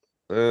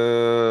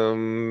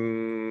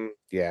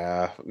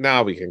 Yeah.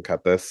 Now we can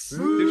cut this.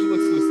 Digital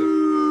exclusive.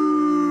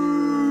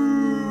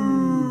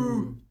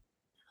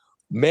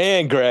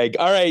 Man, Greg.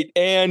 All right,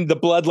 and the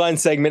Bloodline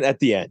segment at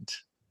the end.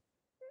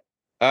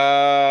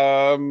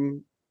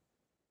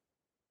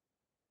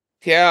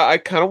 Yeah, I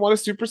kind of want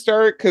to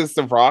superstar it because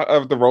the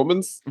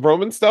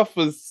Roman stuff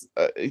was.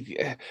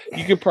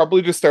 You could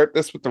probably just start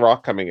this with The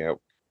Rock coming out.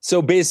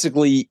 So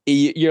basically,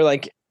 you're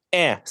like,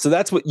 So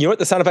that's what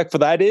the sound effect for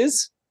that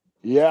is.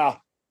 Yeah.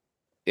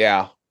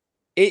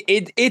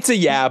 It's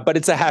a but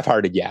it's a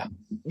half-hearted yeah.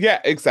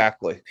 Yeah,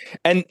 exactly.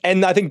 And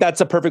I think that's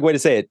a perfect way to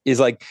say it. Is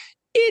like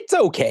it's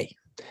okay.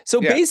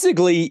 So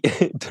basically,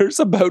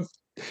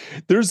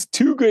 there's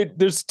two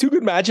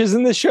good matches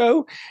in this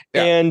show,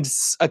 and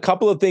a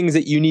couple of things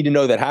that you need to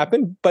know that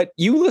happened. But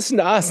you listen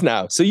to us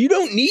now, so you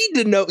don't need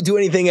to do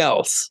anything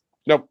else.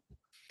 Nope.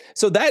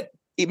 So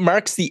it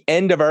marks the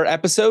end of our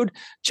episode.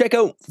 Check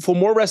out for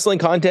more wrestling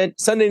content,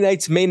 Sunday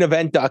nights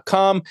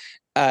mainevent.com,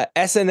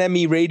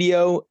 SNME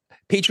Radio,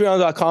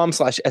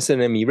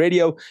 patreon.com/SNME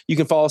Radio. You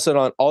can follow us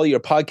on all your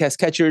podcast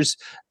catchers.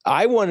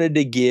 I wanted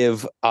to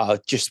give a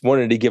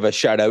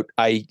shout out.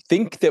 I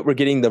think that we're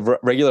getting the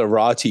regular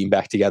Raw team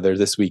back together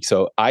this week.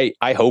 So I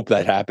hope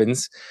that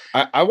happens.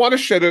 I want to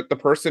shout out the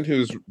person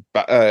who's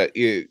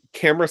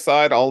camera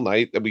side all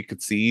night that we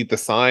could see. The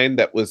sign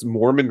that was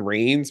Mormon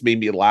Reigns made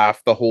me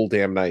laugh the whole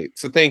damn night.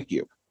 So thank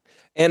you.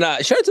 And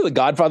shout out to the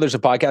Godfathers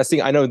of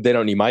podcasting. I know they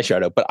don't need my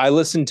shout out, but I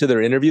listened to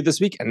their interview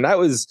this week, and that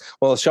was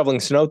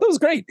shoveling snow. That was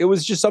great. It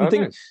was just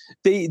something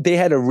they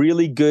had a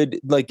really good,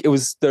 it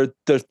was their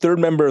third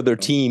member of their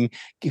team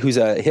who's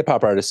a hip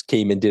hop artist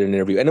came and did an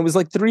interview, and it was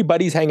like three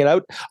buddies hanging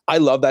out. I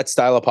love that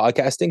style of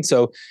podcasting.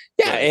 So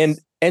yeah,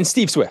 and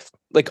Steve Swift.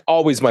 Like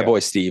always, my boy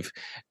Steve.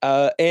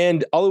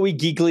 And all the week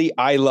geekly,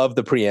 I love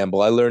the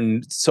preamble. I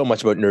learned so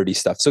much about nerdy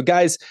stuff. So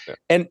guys,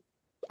 and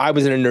I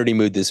was in a nerdy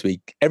mood this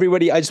week.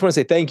 Everybody, I just want to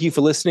say thank you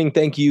for listening.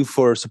 Thank you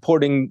for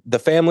supporting the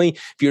family.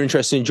 If you're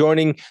interested in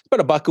joining, it's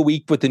about $1 a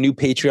week with the new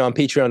Patreon,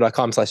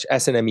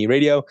 patreon.com/SNME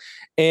radio.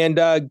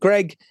 And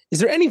Greg, is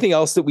there anything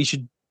else that we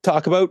should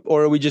talk about?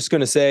 Or are we just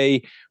going to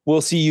say,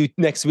 we'll see you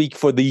next week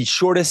for the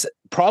shortest,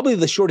 probably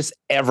the shortest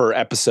ever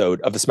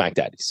episode of the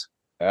SmackDaddies?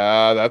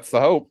 That's the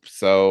hope.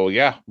 So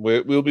yeah,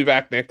 we'll be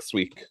back next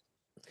week.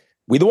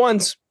 We the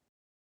ones.